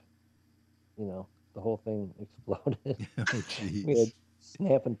newspaper up, the whole thing exploded. Oh, jeez. We had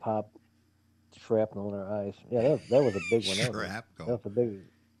Snappin' Pop shrapnel in our eyes. Yeah, that was a big one. That was a big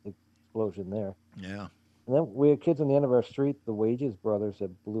explosion there. Yeah. And then we had kids on the end of our street, the Wages brothers,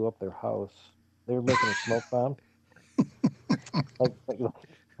 that blew up their house. They were making a smoke bomb,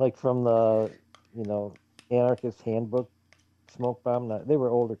 like from the anarchist handbook smoke bomb. They were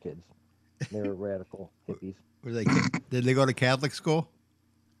older kids. They were radical hippies. Did they go to Catholic school?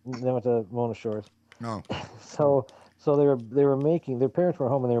 They went to Mona Shores. No. So they were making, their parents were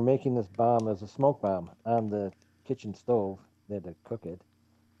home and they were making this bomb as a smoke bomb on the kitchen stove. They had to cook it.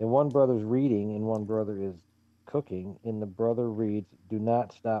 And one brother's reading and one brother is cooking, and the brother reads, "Do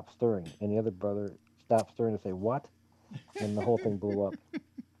not stop stirring." And the other brother stops stirring to say, "What?" And the whole thing blew up.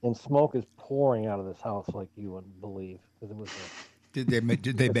 And smoke is pouring out of this house like you wouldn't believe. Because it was Did they make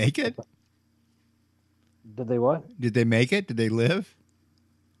it? Did they what? Did they make it? Did they live?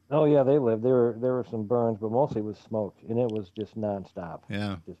 Oh yeah, they lived. There were some burns, but mostly it was smoke, and it was just nonstop.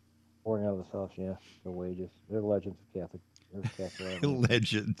 Yeah. Just pouring out of this house. Yeah, the Wages. They're legends of Catholic.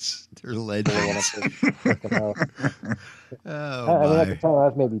 Legends. They're Blowing legends. up their frickin' house. Oh, I mean, at my. the time I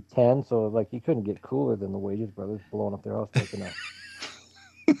was maybe 10, so like you couldn't get cooler than the Wages brothers blowing up their house, taking a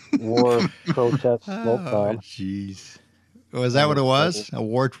war protest smoke Oh, bomb. jeez. Was that what it was? A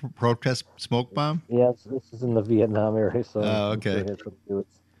war protest smoke bomb? Yes, this is in the Vietnam area, so Oh, I'm sure okay. it had something to do with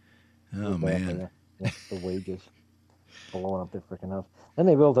Oh, with that, man. yeah, the Wages blowing up their freaking house. Then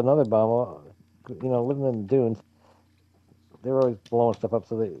they built another bomb. Living in the dunes, they were always blowing stuff up.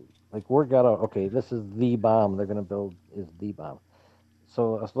 So they word got out. Okay, this is the bomb they're gonna build. Is the bomb.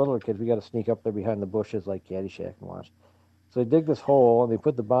 So us little kids, we got to sneak up there behind the bushes like Caddyshack and watch. So they dig this hole and they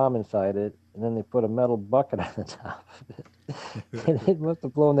put the bomb inside it, and then they put a metal bucket on the top of it. And it must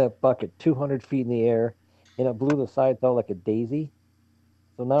have blown that bucket 200 feet in the air, and it blew the sides out like a daisy.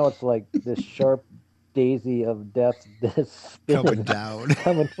 So now it's like this sharp daisy of death that's spinning, Coming down.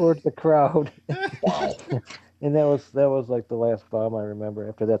 coming towards the crowd. Wow. And that was like the last bomb I remember.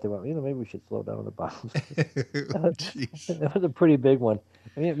 After that, they went, maybe we should slow down on the bombs. Jeez. That was a pretty big one.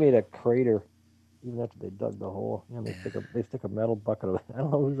 I mean, it made a crater even after they dug the hole. They stick a metal bucket over. I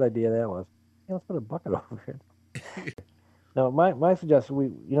don't know whose idea that was. Yeah, let's put a bucket over it. No, my suggestion, we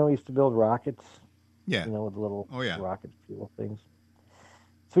used to build rockets. Yeah. With little rocket fuel things.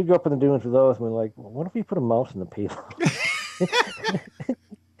 So we'd go up in the dunes with those, and we're like, well, what if we put a mouse in the payload?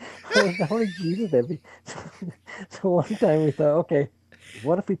 How many G's would that be? So one time we thought, okay,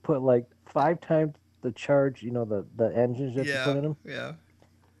 what if we put like 5 times the charge, the engines that you put in them? Yeah.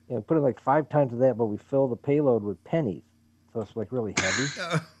 Put in like 5 times of that, but we fill the payload with pennies. So it's like really heavy.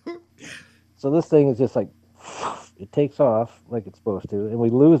 So this thing is just like, it takes off like it's supposed to, and we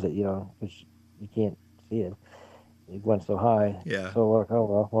lose it, because you can't see it. It went so high. Yeah. So we're like, oh,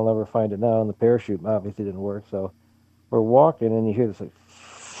 well, we'll never find it now. And the parachute obviously didn't work. So we're walking, and you hear this like,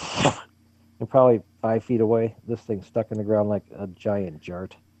 and probably 5 feet away, this thing stuck in the ground like a giant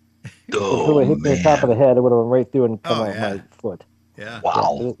jart. Oh, If it hit me on the top of the head, it would have went right through and come out my foot. Yeah.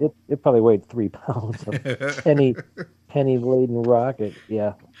 Wow. It probably weighed 3 pounds of penny laden rocket.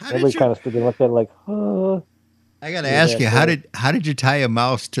 Yeah. How Everybody did kind of stood there and looked at it like, I got to Yeah, ask you, that, how did you tie a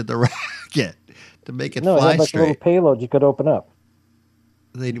mouse to the rocket to make it no, it fly had like a little straight? payload you could open up.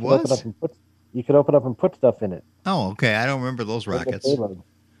 They You could open up was? and put. You could open up and put stuff in it. Oh, okay. I don't remember those Like a rockets. payload.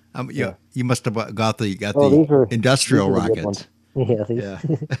 Yeah, you must have got Oh, the these industrial were the good ones. rockets. Yeah,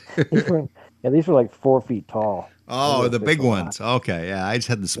 Yeah. these were these were like 4 feet tall. Those Oh, were the big official ones. rockets. Okay, yeah. I just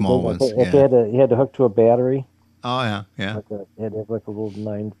had the The small big ones. ones. If Yeah. you had to hook to a battery, Oh, yeah, yeah. like you had to have like a little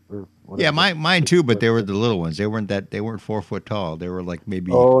 9 or Yeah, whatever. mine too, but they were the little ones. They weren't 4 foot tall. They were like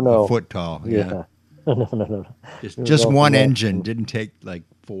maybe Oh a no. foot tall. Yeah. Yeah. No. It was Just all one from that. engine. Didn't take like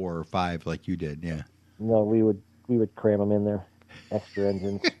 4 or 5 like you did. Yeah. No, we would cram them in there, extra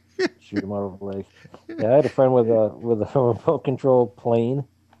engines, shoot them out of the lake. Yeah, I had a friend with a remote control plane,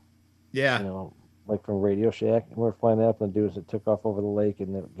 Yeah. like from Radio Shack, and we were flying that up, and the dudes that took off over the lake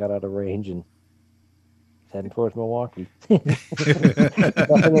and it got out of range and heading towards Milwaukee.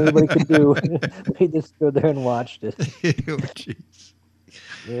 Nothing anybody could do. We just stood there and watched it. Oh, jeez.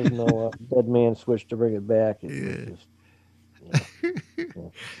 There's no dead man switch to bring it back. It was just,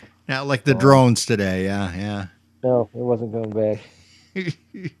 Not like the drones today. Yeah, yeah. no, it wasn't going back.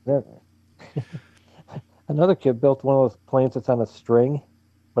 Another kid built one of those planes that's on a string,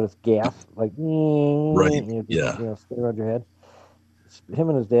 but it's gas, like Right. Yeah. spin around your head. Him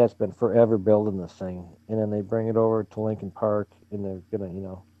and his dad spent forever building this thing, and then they bring it over to Lincoln Park, and they're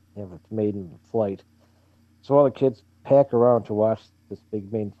gonna, have it maiden flight. So all the kids pack around to watch this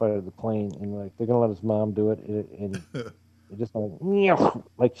big maiden flight of the plane, and like they're gonna let his mom do it, and it just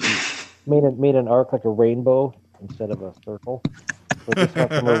like she made an arc like a rainbow instead of a circle. So it just went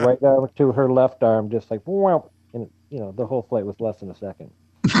from her right arm to her left arm, just like wow, and the whole flight was less than a second.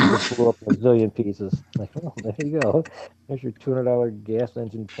 It blew up in a zillion pieces. Like, oh, there you go. There's your $200 gas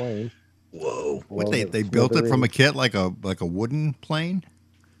engine plane. Whoa. What they built it from a kit like a wooden plane?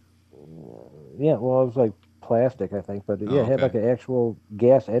 Yeah, well, it was like plastic, I think, but yeah, it had okay. like an actual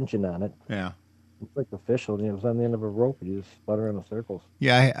gas engine on it. Yeah. It's like official. And it was on the end of a rope. You just spun around in circles.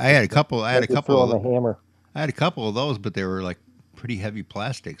 Yeah, I had a couple. I had a couple on the hammer. I had a couple of those, but they were like pretty heavy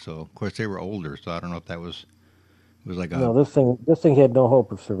plastic. So of course they were older. So I don't know if that was. It was like a. No, this thing had no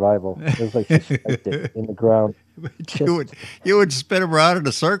hope of survival. It was like she spiked it in the ground. you would spin them around in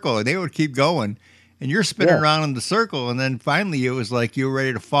a circle, and they would keep going, and you're spinning around in the circle, and then finally it was like you were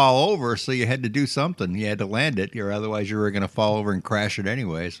ready to fall over, so you had to do something. You had to land it, or otherwise you were going to fall over and crash it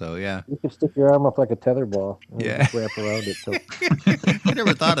anyway. So yeah, you could stick your arm up like a tether ball. And just wrap around it. So I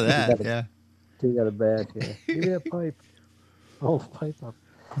never thought of that. Yeah, you got it back. Yeah, give me that pipe. Hold the pipe up.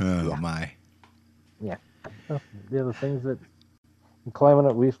 Oh my. Yeah. The other things that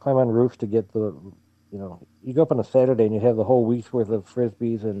we used to climb on roofs to get you go up on a Saturday and you have the whole week's worth of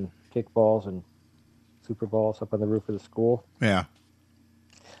frisbees and kickballs and super balls up on the roof of the school. Yeah.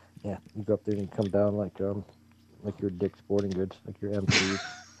 Yeah, you go up there and you come down like your Dick's Sporting Goods, like your MCs.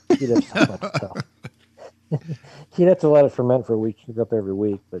 You'd have so much stuff. You'd have to let it ferment for a week. You go up there every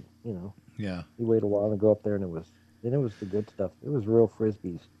week, but Yeah. you wait a while and go up there and it was the good stuff. It was real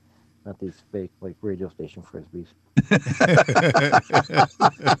frisbees. Not these fake, like, radio station frisbees.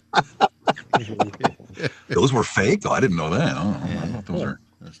 Those were fake? Oh, I didn't know that. I don't know if those are.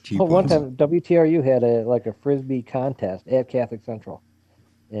 That's cheap. Well, one time, WTRU had a frisbee contest at Catholic Central.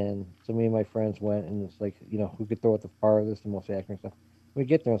 And so me and my friends went, and it's like, who could throw it the farthest, the most accurate and stuff. We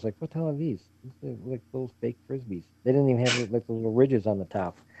get there, I was like, what the hell are these? These are like those fake frisbees. They didn't even have like the little ridges on the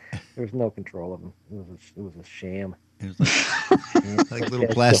top. There was no control of them. It was a sham. It was like little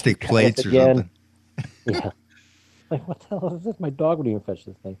plastic plates or something. Yeah. Like, what the hell is this? My dog would even fetch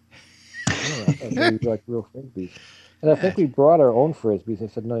this thing. I don't know. These like real frisbees. And I think we brought our own frisbees. They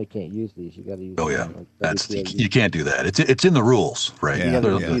said, no, you can't use these. You got to use. Oh yeah, like that's you can't do that. It's in the rules, right? You got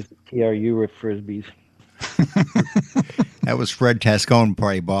to use the TRU with frisbees. That was Fred Tascone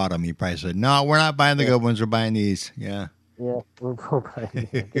probably bought them. He probably said, no, we're not buying the good ones. We're buying these. Yeah. Yeah, we're buying.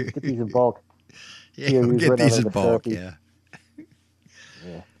 Get these in bulk. Yeah, we'll get these in bulk. Yeah.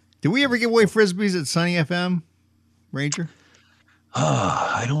 Did we ever give away frisbees at Sunny FM, Ranger?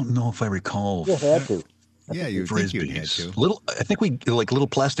 I don't know if I recall. You had to. Yeah, you think you had to. I think we like little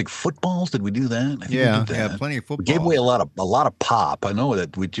plastic footballs. Did we do that? I think we did that. Yeah, plenty of footballs. We gave away a lot of pop. I know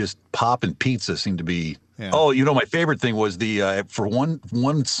that we just pop and pizza seemed to be. Yeah. Oh, my favorite thing was the for one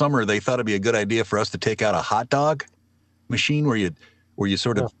summer they thought it'd be a good idea for us to take out a hot dog machine where you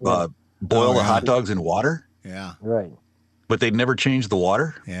sort of boil the hot dogs in water. Yeah. Right. But they'd never changed the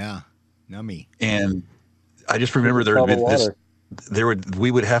water. Yeah. Nummy. And I just remember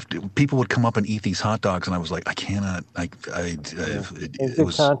we would have to, people would come up and eat these hot dogs, and I was like, I cannot. It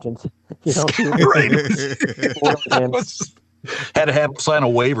was conscience. You don't do right. Had to sign a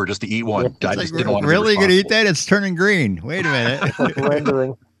waiver just to eat one. Yeah. I It's just like, didn't want to really be going to eat responsible. that? It's turning green. Wait a minute. It's like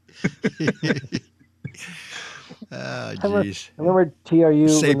rendering. Oh, I jeez. remember TRU when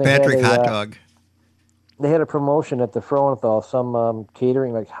St. Patrick hot dog. they had a promotion at the Froenthal, some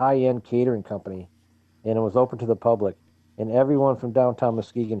catering, like high-end catering company, and it was open to the public. And everyone from downtown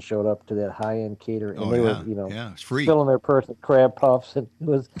Muskegon showed up to that high-end cater, and Oh, they yeah. were, you know, Yeah, it's free. filling their purse with crab puffs, and it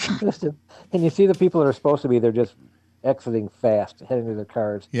was just. And you see the people that are supposed to be, they're just exiting fast, heading to their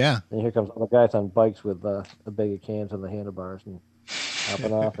cars. Yeah. And here comes all the guys on bikes with a bag of cans on the handlebars and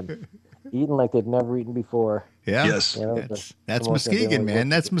hopping off and eating like they'd never eaten before. Yeah. Yes. You know, That's promotion that they Muskegon, only man. worked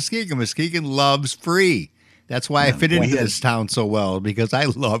That's with. Muskegon. Muskegon loves free. That's why I fit Well, into he had- this town so well, because I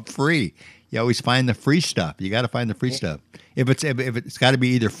love free. You always find the free stuff. You got to find the free stuff. If it's got to be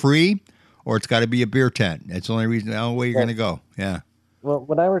either free or it's got to be a beer tent. That's the only way you're going to go. Yeah. Well,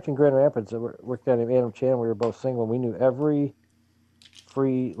 when I worked in Grand Rapids, I worked at Adam Chan. We were both single. We knew every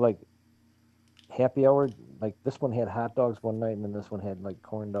free like happy hour. Like this one had hot dogs one night, and then this one had like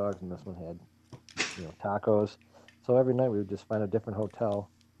corn dogs, and this one had tacos. So every night we would just find a different hotel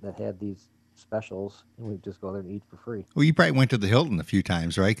that had these specials, and we'd just go there and eat for free. Well, you probably went to the Hilton a few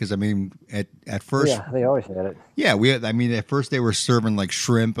times, right? Because I mean, at first, Yeah, they always had it. yeah, at first they were serving like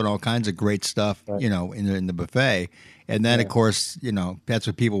shrimp and all kinds of great stuff, Right. in the buffet. And then, of course, that's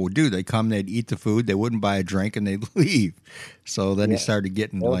what people would do. They'd come, they'd eat the food, they wouldn't buy a drink, and they'd leave. So then you started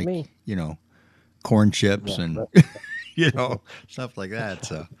getting That was like, me. corn chips Yeah, and, stuff like that.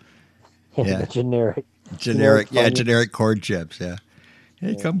 So The generic. generic corn chips. Yeah.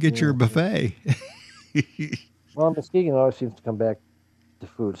 Hey, come get your buffet. Well, Muskegon always seems to come back to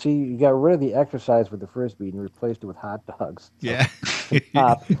food. See, you got rid of the exercise with the frisbee and replaced it with hot dogs. So Yeah.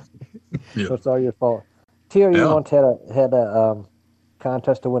 pop. Yeah. So it's all your fault. TRU Yeah. once had a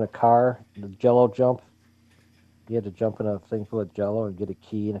contest to win a car, the Jello jump. You had to jump in a thing full of Jello and get a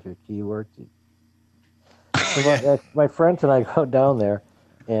key, and if your key worked, so my friends and I go down there,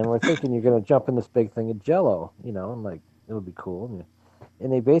 and we're thinking you're going to jump in this big thing of Jello, and like it would be cool.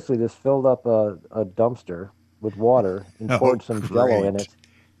 And they basically just filled up a dumpster with water and poured some Jello in great. it,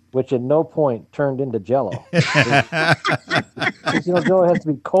 which at no point turned into Jello. Because Jello has to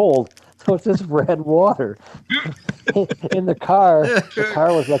be cold, so it's just red water. In the car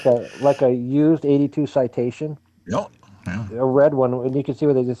was like a used '82 Citation, Yep. Yeah. a red one, and you can see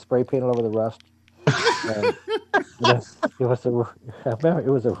where they just spray painted over the rust. And I remember it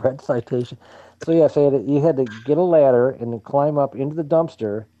was a red Citation. So you had to get a ladder and then climb up into the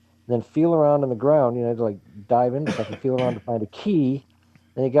dumpster, and then feel around on the ground. You had to like dive into stuff and feel around to find a key.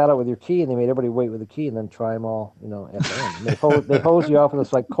 And you got out with your key, and they made everybody wait with the key, and then try them all, at the end. And they hose you off with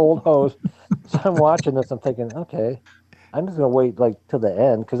this like cold hose. So I'm watching this, I'm thinking, okay, I'm just gonna wait like till the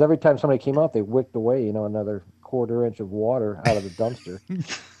end, because every time somebody came out, they wicked away, another quarter inch of water out of the dumpster.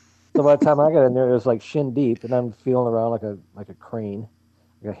 So by the time I got in there, it was like shin deep, and I'm feeling around like a crane,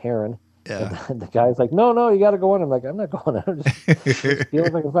 like a heron. Yeah. And the guy's like, no, you got to go in. I'm like, I'm not going in. I'm just feeling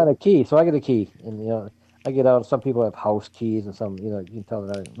if I can find a key. So I get a key, and I get out. Some people have house keys, and some, you can tell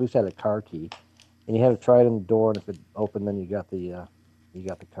that I at least had a car key, and you had to try it in the door, and if it opened, then you got the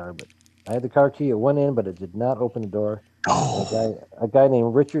car. But I had the car key. It went in, but it did not open the door. Oh, A guy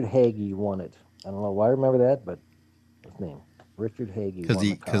named Richard Hagee won it. I don't know why I remember that, but his name Richard Hagee.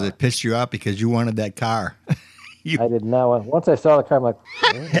 Because it pissed you off because you wanted that car. I did not want. Once I saw the car, I'm like,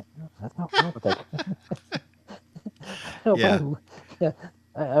 that's not wrong with that. Yeah. Yeah.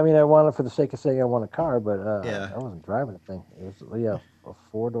 I mean, I wanted it for the sake of saying I want a car, but Yeah. I wasn't driving the thing. It was a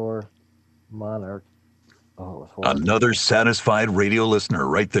 4-door Monarch. Oh, it was horrible. another satisfied radio listener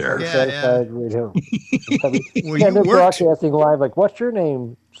right there. Yeah. Satisfied radio. Well, Yeah, you they're worked. broadcasting live. Like, what's your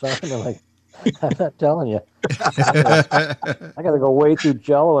name, son? And I'm like, I'm not telling you. I got to go wade through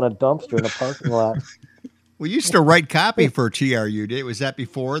Jello in a dumpster in a parking lot. We used to write copy for TRU. Was that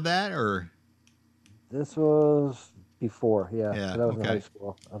before that or? This was before, yeah. Yeah, That was in okay. high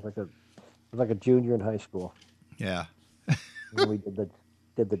school. I was like a junior in high school. Yeah. And we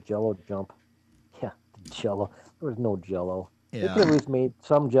did the Jello jump. Yeah, the Jello. There was no Jello. They Yeah. could at least made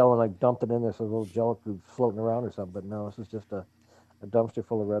some Jello and like dumped it in there so a little Jello could be floating around or something. But no, this is just a dumpster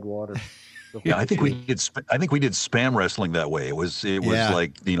full of red water. Yeah, I think we did spam wrestling that way. It was Yeah.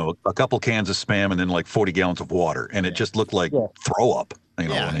 like a couple cans of spam and then like 40 gallons of water, and it just looked like Yeah. throw up.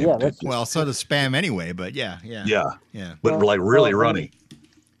 Yeah. and Yeah, it- that's- Well, so does spam anyway, but yeah. yeah, Yeah. but Well, like really well, I mean, runny.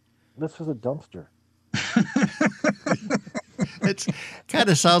 This was a dumpster. It's kind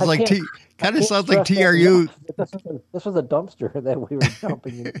of sounds I like can't- kind I of can't sounds like stress that TRU. enough. This was a dumpster that we were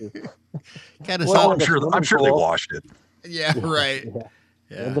jumping into. Kind of Well, Oh, sounds. I'm sure they pool. washed it. Yeah. Right. Yeah.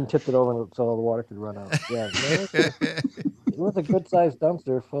 Yeah. And then tipped it over so all the water could run out. Yeah. No, it was a good sized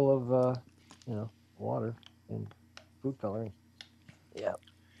dumpster full of water and food coloring. Yeah,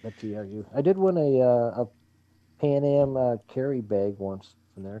 the TRU. I did win a Pan Am carry bag once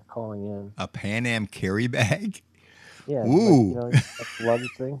from there calling in. A Pan Am carry bag? Yeah, like Ooh. that luggage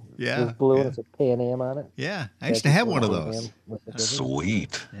thing. It was Yeah. blue and Yeah. it said Pan Am on it. Yeah. I used That's to just have for one of Pan those. Am with the tickets.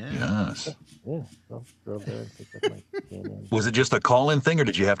 Sweet. Yeah. Yes. Yeah, so drove there and picked up my Pan Am. Was it just a call-in thing, or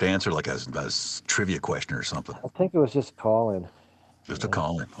did you have to answer like a trivia question or something? I think it was just calling. Just a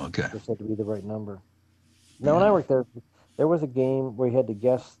call-in. Okay. Just had to be the right number. Now, when I worked there was a game where you had to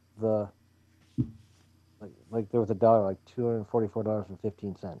guess the like there was a dollar, like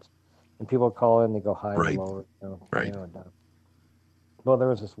 $244.15, and people would call in, they go high or Right. low, Right. narrow it down. Well, there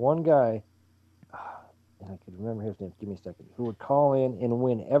was this one guy, and I could remember his name. Give me a second. Who would call in and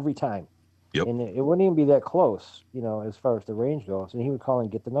win every time. Yep. And it wouldn't even be that close, as far as the range goes. And he would call and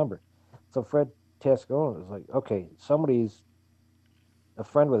get the number. So Fred Tascone was like, okay, somebody's a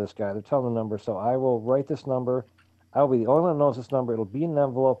friend with this guy. They're telling the number, so I will write this number. I'll be the only one that knows this number. It'll be in an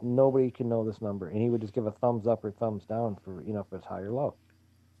envelope. Nobody can know this number. And he would just give a thumbs up or thumbs down for, if it's high or low.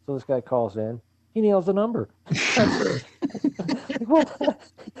 So this guy calls in. He nails the number.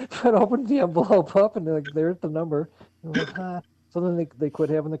 Fred opens the envelope up, and there's the number. And I'm like, ah. So then they quit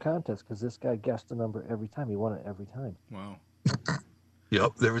having the contest because this guy guessed the number every time. He won it every time. Wow.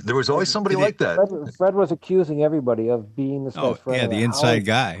 Yep. There was always somebody like that. Fred was accusing everybody of being this guy's friend. Yeah, the inside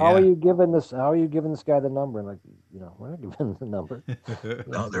guy. How are you giving this? How are you giving this guy the number? And we're not giving the number.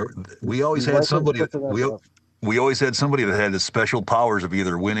 No, we always had somebody. We always had somebody that had the special powers of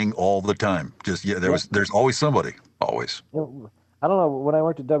either winning all the time. There's always somebody. Always. I don't know. When I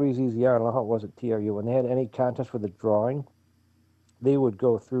worked at WZZR, I don't know how it was at TRU. When they had any contest with a drawing, they would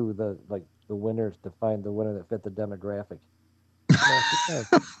go through the winners to find the winner that fit the demographic.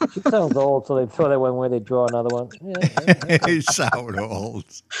 She sounds old, so they throw that one where they draw another one. Yeah. You sound old.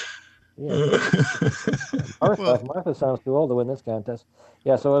 Yeah. Martha sounds too old to win this contest.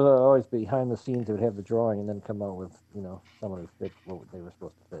 Yeah, so it was always behind the scenes. They would have the drawing and then come out with, someone who fit what they were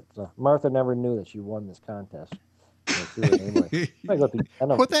supposed to fit. So Martha never knew that she won this contest.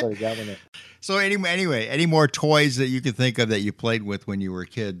 So anyway, any more toys that you could think of that you played with when you were a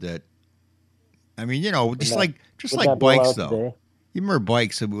kid that, just like bikes though. Today. You remember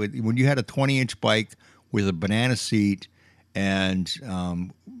bikes when you had a 20-inch bike with a banana seat and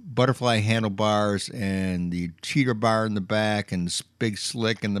butterfly handlebars and the cheater bar in the back and big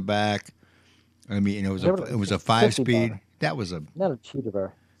slick in the back. It was a 5-speed. That was not a cheater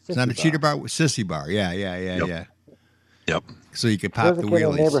bar. It's not a cheater bar. Sissy bar. Yeah. Yep. So you could pop the wheelies. There was a kid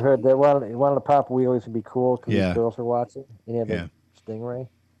in the neighborhood that wanted to pop wheelies and be cool because these girls were watching. And he had a Stingray.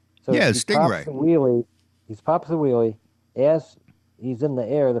 So Stingray. He pops the wheelie. As he's in the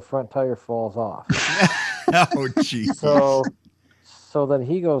air, the front tire falls off. Oh, jeez. So then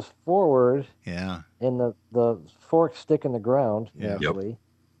he goes forward. Yeah. And the forks stick in the ground, naturally. Yep.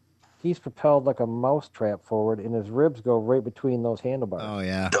 He's propelled like a mousetrap forward, and his ribs go right between those handlebars. Oh,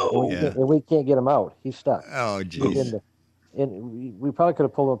 yeah. And we can't get him out. He's stuck. Oh, jeez. And we probably could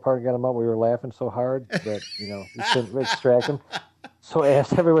have pulled him apart and got him out. We were laughing so hard that, we couldn't extract him. So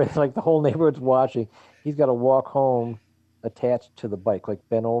as everybody, like the whole neighborhood's watching, he's got to walk home attached to the bike, like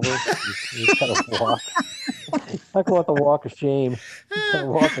bent over. He's got to walk. Talk about the walk of shame. He's got to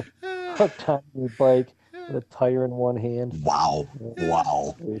walk a tiny bike with a tire in one hand. Wow.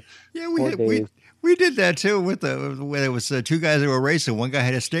 Yeah, we did that too when it was two guys that were racing. One guy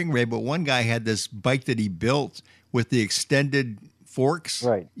had a Stingray, but one guy had this bike that he built with the extended forks.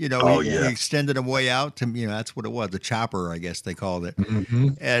 Right. He extended them way out to, that's what it was, the chopper, I guess they called it.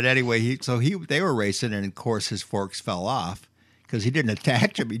 Mm-hmm. And anyway, they were racing, and of course his forks fell off because he didn't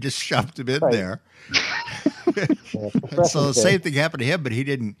attach them. He just shoved them in there. So the same thing happened to him, but he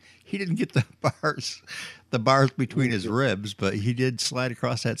didn't get the bars between his ribs, but he did slide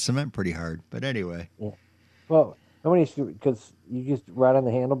across that cement pretty hard. But anyway. Yeah. Well, because you just ride on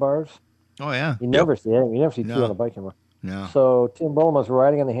the handlebars. Oh yeah. You never see two on a bike anymore. No. So Tim Bowman's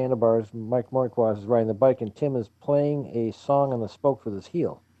riding on the handlebars. Mike Marquardt is riding the bike, and Tim is playing a song on the spoke with his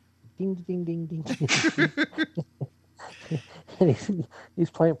heel. Ding ding ding ding. ding. And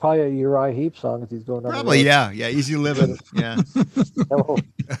he's playing probably a Uriah Heep song as he's going down. Probably, yeah, easy living, yeah.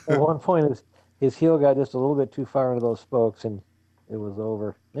 At one point, his heel got just a little bit too far into those spokes, and it was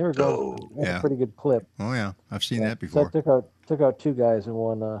over. They were going a pretty good clip. Oh yeah, I've seen that before. So took out two guys in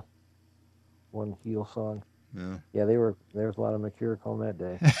one heel song. Yeah, there was a lot of mercurochrome that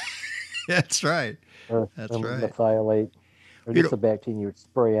day. That's right. That's right. Methylate, or just the Bactine you would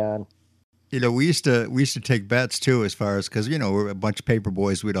spray on. we used to take bets too, as far as because we're a bunch of paper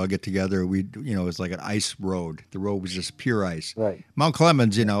boys. We'd all get together. It was like an ice road. The road was just pure ice. Right. Mount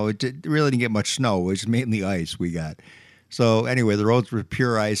Clemens, it really didn't get much snow. It was mainly ice we got. So anyway, the roads were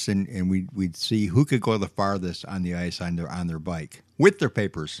pure ice, and we'd see who could go the farthest on the ice on their bike with their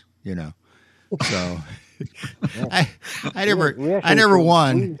papers. So Yeah. I never We I never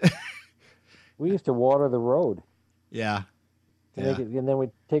won. We used to water the road Yeah. to make it, and then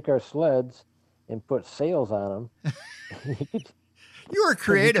we'd take our sleds and put sails on them. You were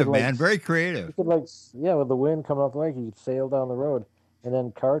creative, like, man. Very You creative. could with the wind coming off the lake, you could sail down the road, and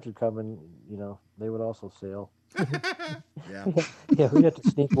then cars would come and they would also sail. Yeah. Yeah, we had to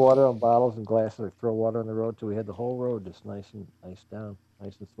sneak water on bottles and glasses, or throw water on the road till we had the whole road just nice and iced down,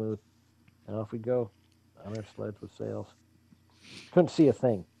 nice and smooth, and off we go on our sleds with sails. Couldn't see a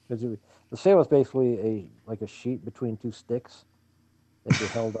thing because the sail was basically like a sheet between two sticks that you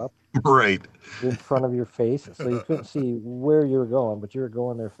held up Right. in front of your face, so you couldn't see where you were going, but you were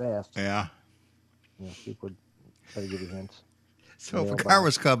going there fast. Yeah. People would try to give you hints. So if a car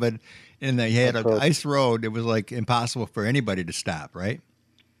was coming and they had an ice road, it was like impossible for anybody to stop, right?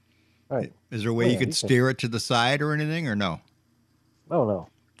 Right. Is there a way you could steer it to the side or anything, or no? Oh, no.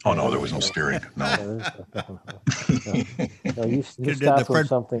 Oh, no, there was no steering. No. No, you stopped when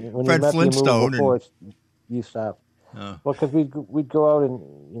something. When Fred you met Flintstone the force, you stopped. Well, because we'd go out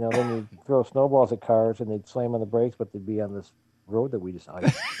and, then you'd throw snowballs at cars and they'd slam on the brakes, but they'd be on this road that we just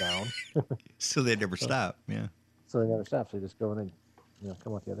iced down. So they'd never stop, yeah. So they never stop. So they just go in and,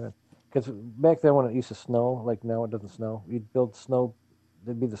 come out the other end. Because back then when it used to snow, like now it doesn't snow, you'd build snow.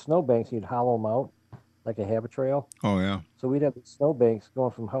 There'd be the snow banks, and you'd hollow them out like a habit trail. Oh, yeah. So we'd have the snow banks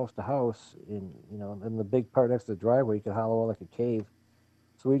going from house to house, in the big part next to the driveway, you could hollow out like a cave.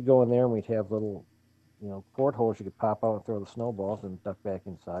 So we'd go in there and we'd have little, portholes you could pop out and throw the snowballs and duck back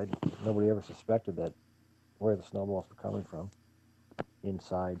inside. Nobody ever suspected that where the snowballs were coming from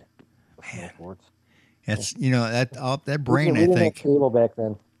inside the snow forts. That's that brain. We I didn't think have cable back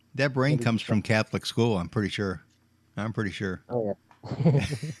then. that brain comes from Catholic school. I'm pretty sure. Oh yeah,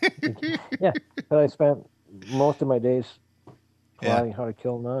 yeah. But I spent most of my days plotting how to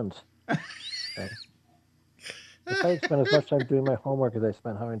kill nuns. If I spent as much time doing my homework as I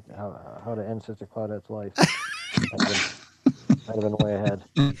spent how to end Sister Claudette's life, I'd have been way ahead.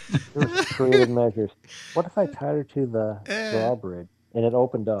 There was creative measures. What if I tied her to the drawbridge and it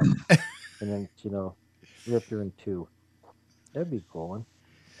opened up, and then ripped her in two? That'd be a cool one.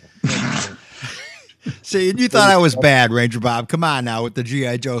 See, you thought I was bad, Ranger Bob. Come on now with the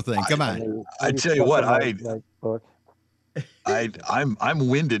G.I. Joe thing. Come on. I tell you what, I'm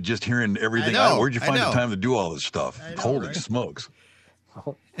winded just hearing everything. Where'd you find the time to do all this stuff? Holy smokes!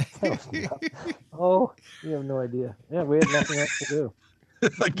 Oh, you have no idea. Yeah, we had nothing else to do.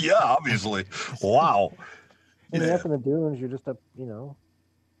 Yeah, obviously. Wow. And up in the dunes, you're just up.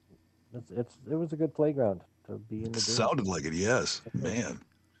 It was a good playground to be in the dunes. Sounded like it. Yes, man.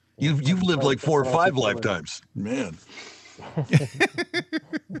 You've lived like 4 or 5 lifetimes, man.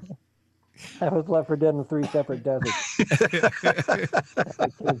 I was left for dead in 3 separate deserts. I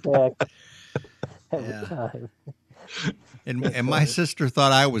came back every time. And my sister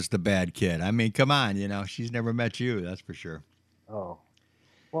thought I was the bad kid. I mean, come on, she's never met you, that's for sure. Oh,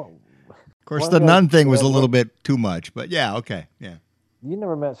 well. Of course, the nun thing was a little bit too much, but yeah, okay, yeah. You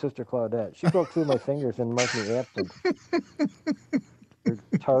never met Sister Claudette. She broke 2 of my fingers and marked me absent. Or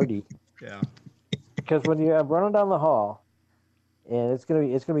tardy. Yeah. Because when I'm running down the hall, and it's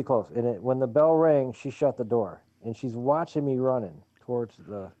gonna be close, and when the bell rang, she shut the door, and she's watching me running towards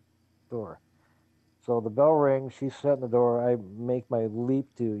the door. So the bell rings, she's shutting the door. I make my leap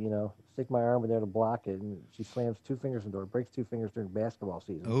to stick my arm in there to block it, and she slams 2 fingers in the door, breaks 2 fingers during basketball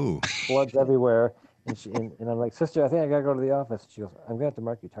season. Ooh. Blood's everywhere, and I'm like, sister, I think I gotta go to the office. She goes, I'm gonna have to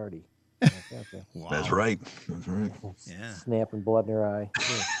mark you tardy. Like, okay. Wow. That's right. Yeah. Snapping blood in her eye.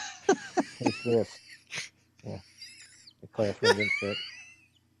 Yeah. Take this. Yeah. The classroom didn't fit.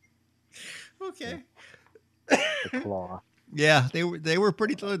 Okay. Yeah. The claw. Yeah, they were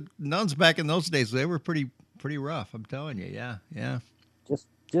pretty nuns back in those days. They were pretty rough. I'm telling you. Yeah.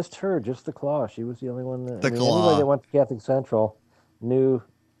 Just the claw. She was the only one. Claw. Anybody that went to Catholic Central knew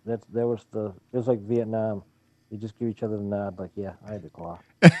that it was like Vietnam. You just give each other the nod, like, yeah, I had the claw.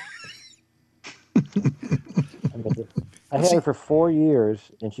 I had her for 4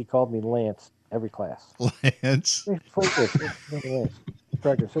 years, and she called me Lance every class. Lance. 4 years.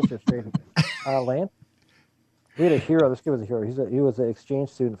 Correct her sister straight. Lance. We had a hero. This kid was a hero. He was an exchange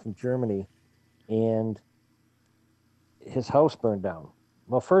student from Germany, and his house burned down.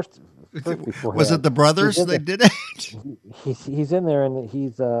 Well, first before Was that, it the brothers he's in that there. did it? He's in there, and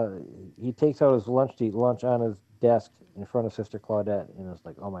he takes out his lunch to eat lunch on his desk in front of Sister Claudette, and it's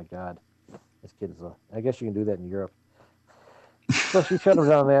like, oh my God, this kid is. I guess you can do that in Europe. So she shut him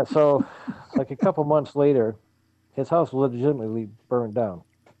down. That so, like a couple months later, his house legitimately burned down,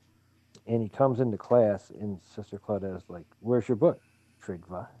 and he comes into class, and Sister Claudette is like, "Where's your book,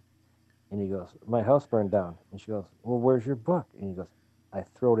 Trigva?" And he goes, "My house burned down." And she goes, "Well, where's your book?" And he goes, "I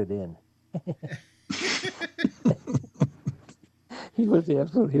throwed it in." He was the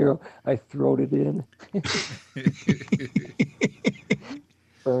absolute hero. I throwed it in.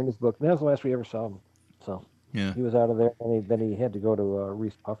 Burned his book. And that was the last we ever saw him. So Yeah. he was out of there, and then he had to go to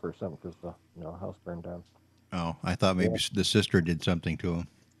Reese Puffer or something because the house burned down. Oh, I thought Yeah. maybe the sister did something to him.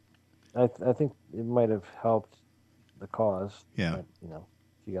 I think it might have helped the cause. Yeah. That,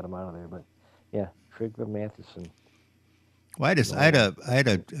 she got him out of there. But yeah, Trigva Matheson. Well, I had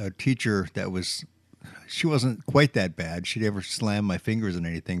a teacher that was, she wasn't quite that bad. She'd never slam my fingers in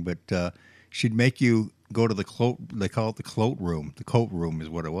anything, but she'd make you go to the cloak. They call it the cloak room. The coat room is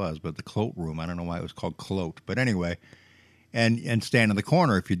what it was, but the cloak room. I don't know why it was called cloak, but anyway, and stand in the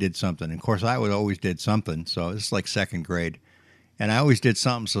corner if you did something. And of course, I would always did something. So this is like second grade. And I always did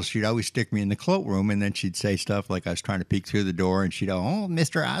something, so she'd always stick me in the cloak room, and then she'd say stuff like I was trying to peek through the door, and she'd go, "Oh,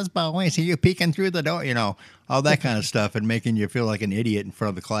 Mr. Osborne, I see you peeking through the door," all that kind of stuff, and making you feel like an idiot in front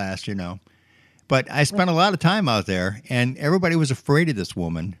of the class. But I spent a lot of time out there, and everybody was afraid of this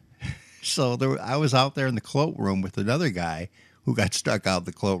woman. So I was out there in the cloak room with another guy who got stuck out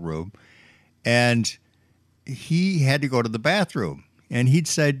the cloak room, and he had to go to the bathroom. And he'd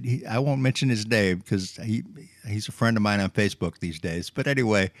said, I won't mention his name because he's a friend of mine on Facebook these days. But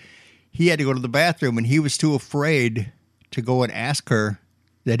anyway, he had to go to the bathroom, and he was too afraid to go and ask her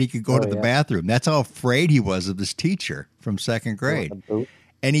that he could go to the bathroom. That's how afraid he was of this teacher from second grade.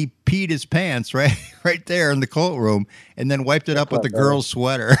 And he peed his pants right there in the coat room, and then wiped it up with the girl's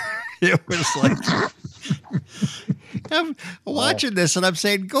sweater. It was like, I'm watching this, and I'm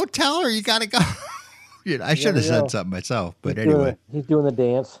saying, go tell her you got to go. I should have said something myself, but anyway. He's doing the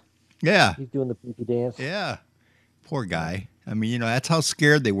dance. Yeah. He's doing the pee dance. Yeah. Poor guy. I mean, that's how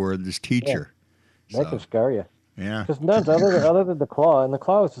scared they were of this teacher. Yeah. That can scare you. Yeah. Because nuns, other than the claw, and the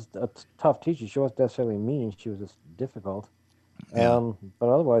claw was just a tough teacher. She wasn't necessarily mean. She was just difficult. Yeah. But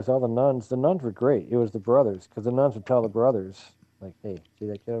otherwise, all the nuns were great. It was the brothers, because the nuns would tell the brothers, like, "Hey, see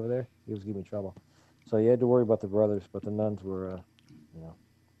that kid over there? He was giving me trouble." So you had to worry about the brothers, but the nuns were,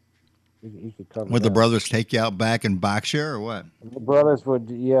 you could cover. Would the brothers take you out back and box you, or what? The brothers would,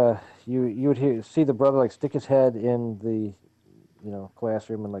 yeah. You would see the brother like stick his head in the,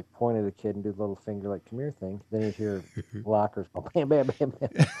 classroom and like point at a kid and do the little finger like "come here" thing. Then you'd hear lockers go bam, bam, bam, bam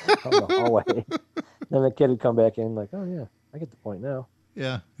on the hallway. Then the kid would come back in like, "Oh yeah, I get the point now."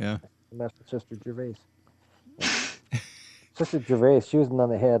 Yeah, yeah. And that's Sister Gervais. Sister Gervais, she was the one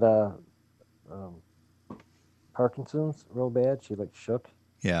that had Parkinson's real bad. She like shook.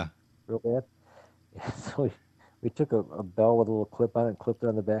 Yeah. Real bad. Yeah, so we took a bell with a little clip on it and clipped it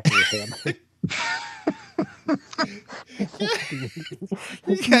on the back of her head.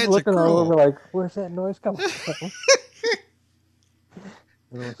 You guys are looking all cruel. over like, where's that noise coming from?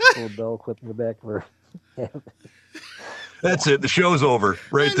 And there was a little bell clipped in the back of her head. That's it. The show's over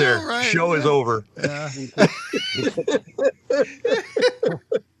right there. Right? Show is over. Yeah.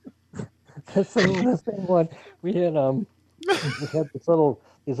 That's the same one. We had these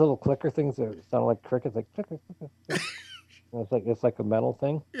little clicker things that sounded like crickets, like click, click, click, click. And it's like a metal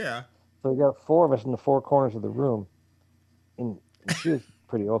thing. Yeah. So we got four of us in the four corners of the room, and she was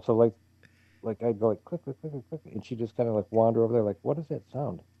pretty old. So like I'd go like click, click, click, click, click, and she just kind of like wander over there, like, what is that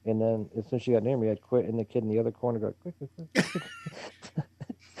sound? And then as soon as she got near me, I'd quit, and the kid in the other corner go click, click, click, click.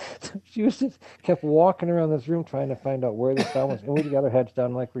 So she was just kept walking around this room trying to find out where the sound was, and we'd got our heads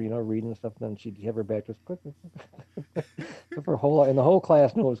down like we're reading and stuff. And then she'd have her back just click, click, click, click. So for and the whole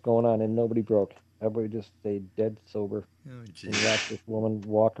class knew what was going on, and nobody broke. Everybody just stayed dead sober and watched this woman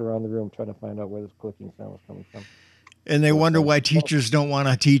walk around the room trying to find out where this clicking sound was coming from. And they wonder why teachers don't want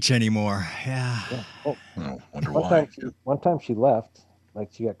to teach anymore. Yeah. Oh, wonder why. One time she left, like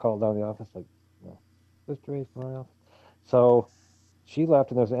she got called down to the office, like, Sister Ray's my office. So she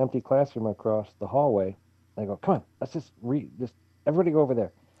left, and there's an empty classroom across the hallway. And I go, come on, let's just everybody go over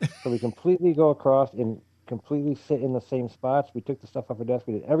there. So we completely go across and completely sit in the same spots. We took the stuff off her desk.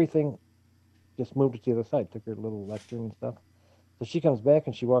 We did everything, just moved it to the other side, took her little lectern and stuff. So she comes back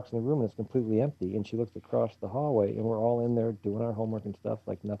and she walks in the room and it's completely empty. And she looks across the hallway and we're all in there doing our homework and stuff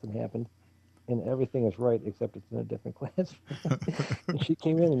like nothing happened. And everything is right except it's in a different class. And she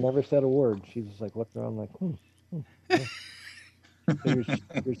came in and never said a word. She just like looked around like, yeah.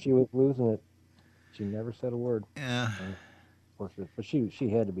 figured she was losing it. She never said a word. Yeah. Of course, but she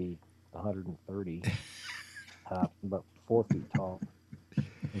had to be 130 top, about 4 feet tall,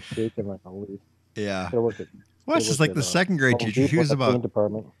 and shaking like a leaf. Yeah. Could have worked at Well, it's just like the second grade Home teacher. Depot in the paint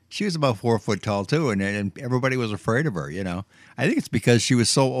department. She was about 4 foot tall too, and everybody was afraid of her. I think it's because she was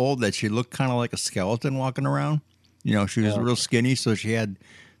so old that she looked kind of like a skeleton walking around. She was Yeah. real skinny, so she had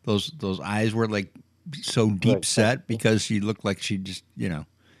those eyes were like so deep Right. set because she looked like she just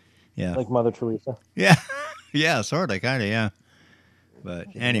yeah, Like Mother Teresa. yeah, yeah, sort of, kind of, yeah. But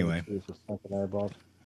Mother anyway, Teresa sunk in eyeballs.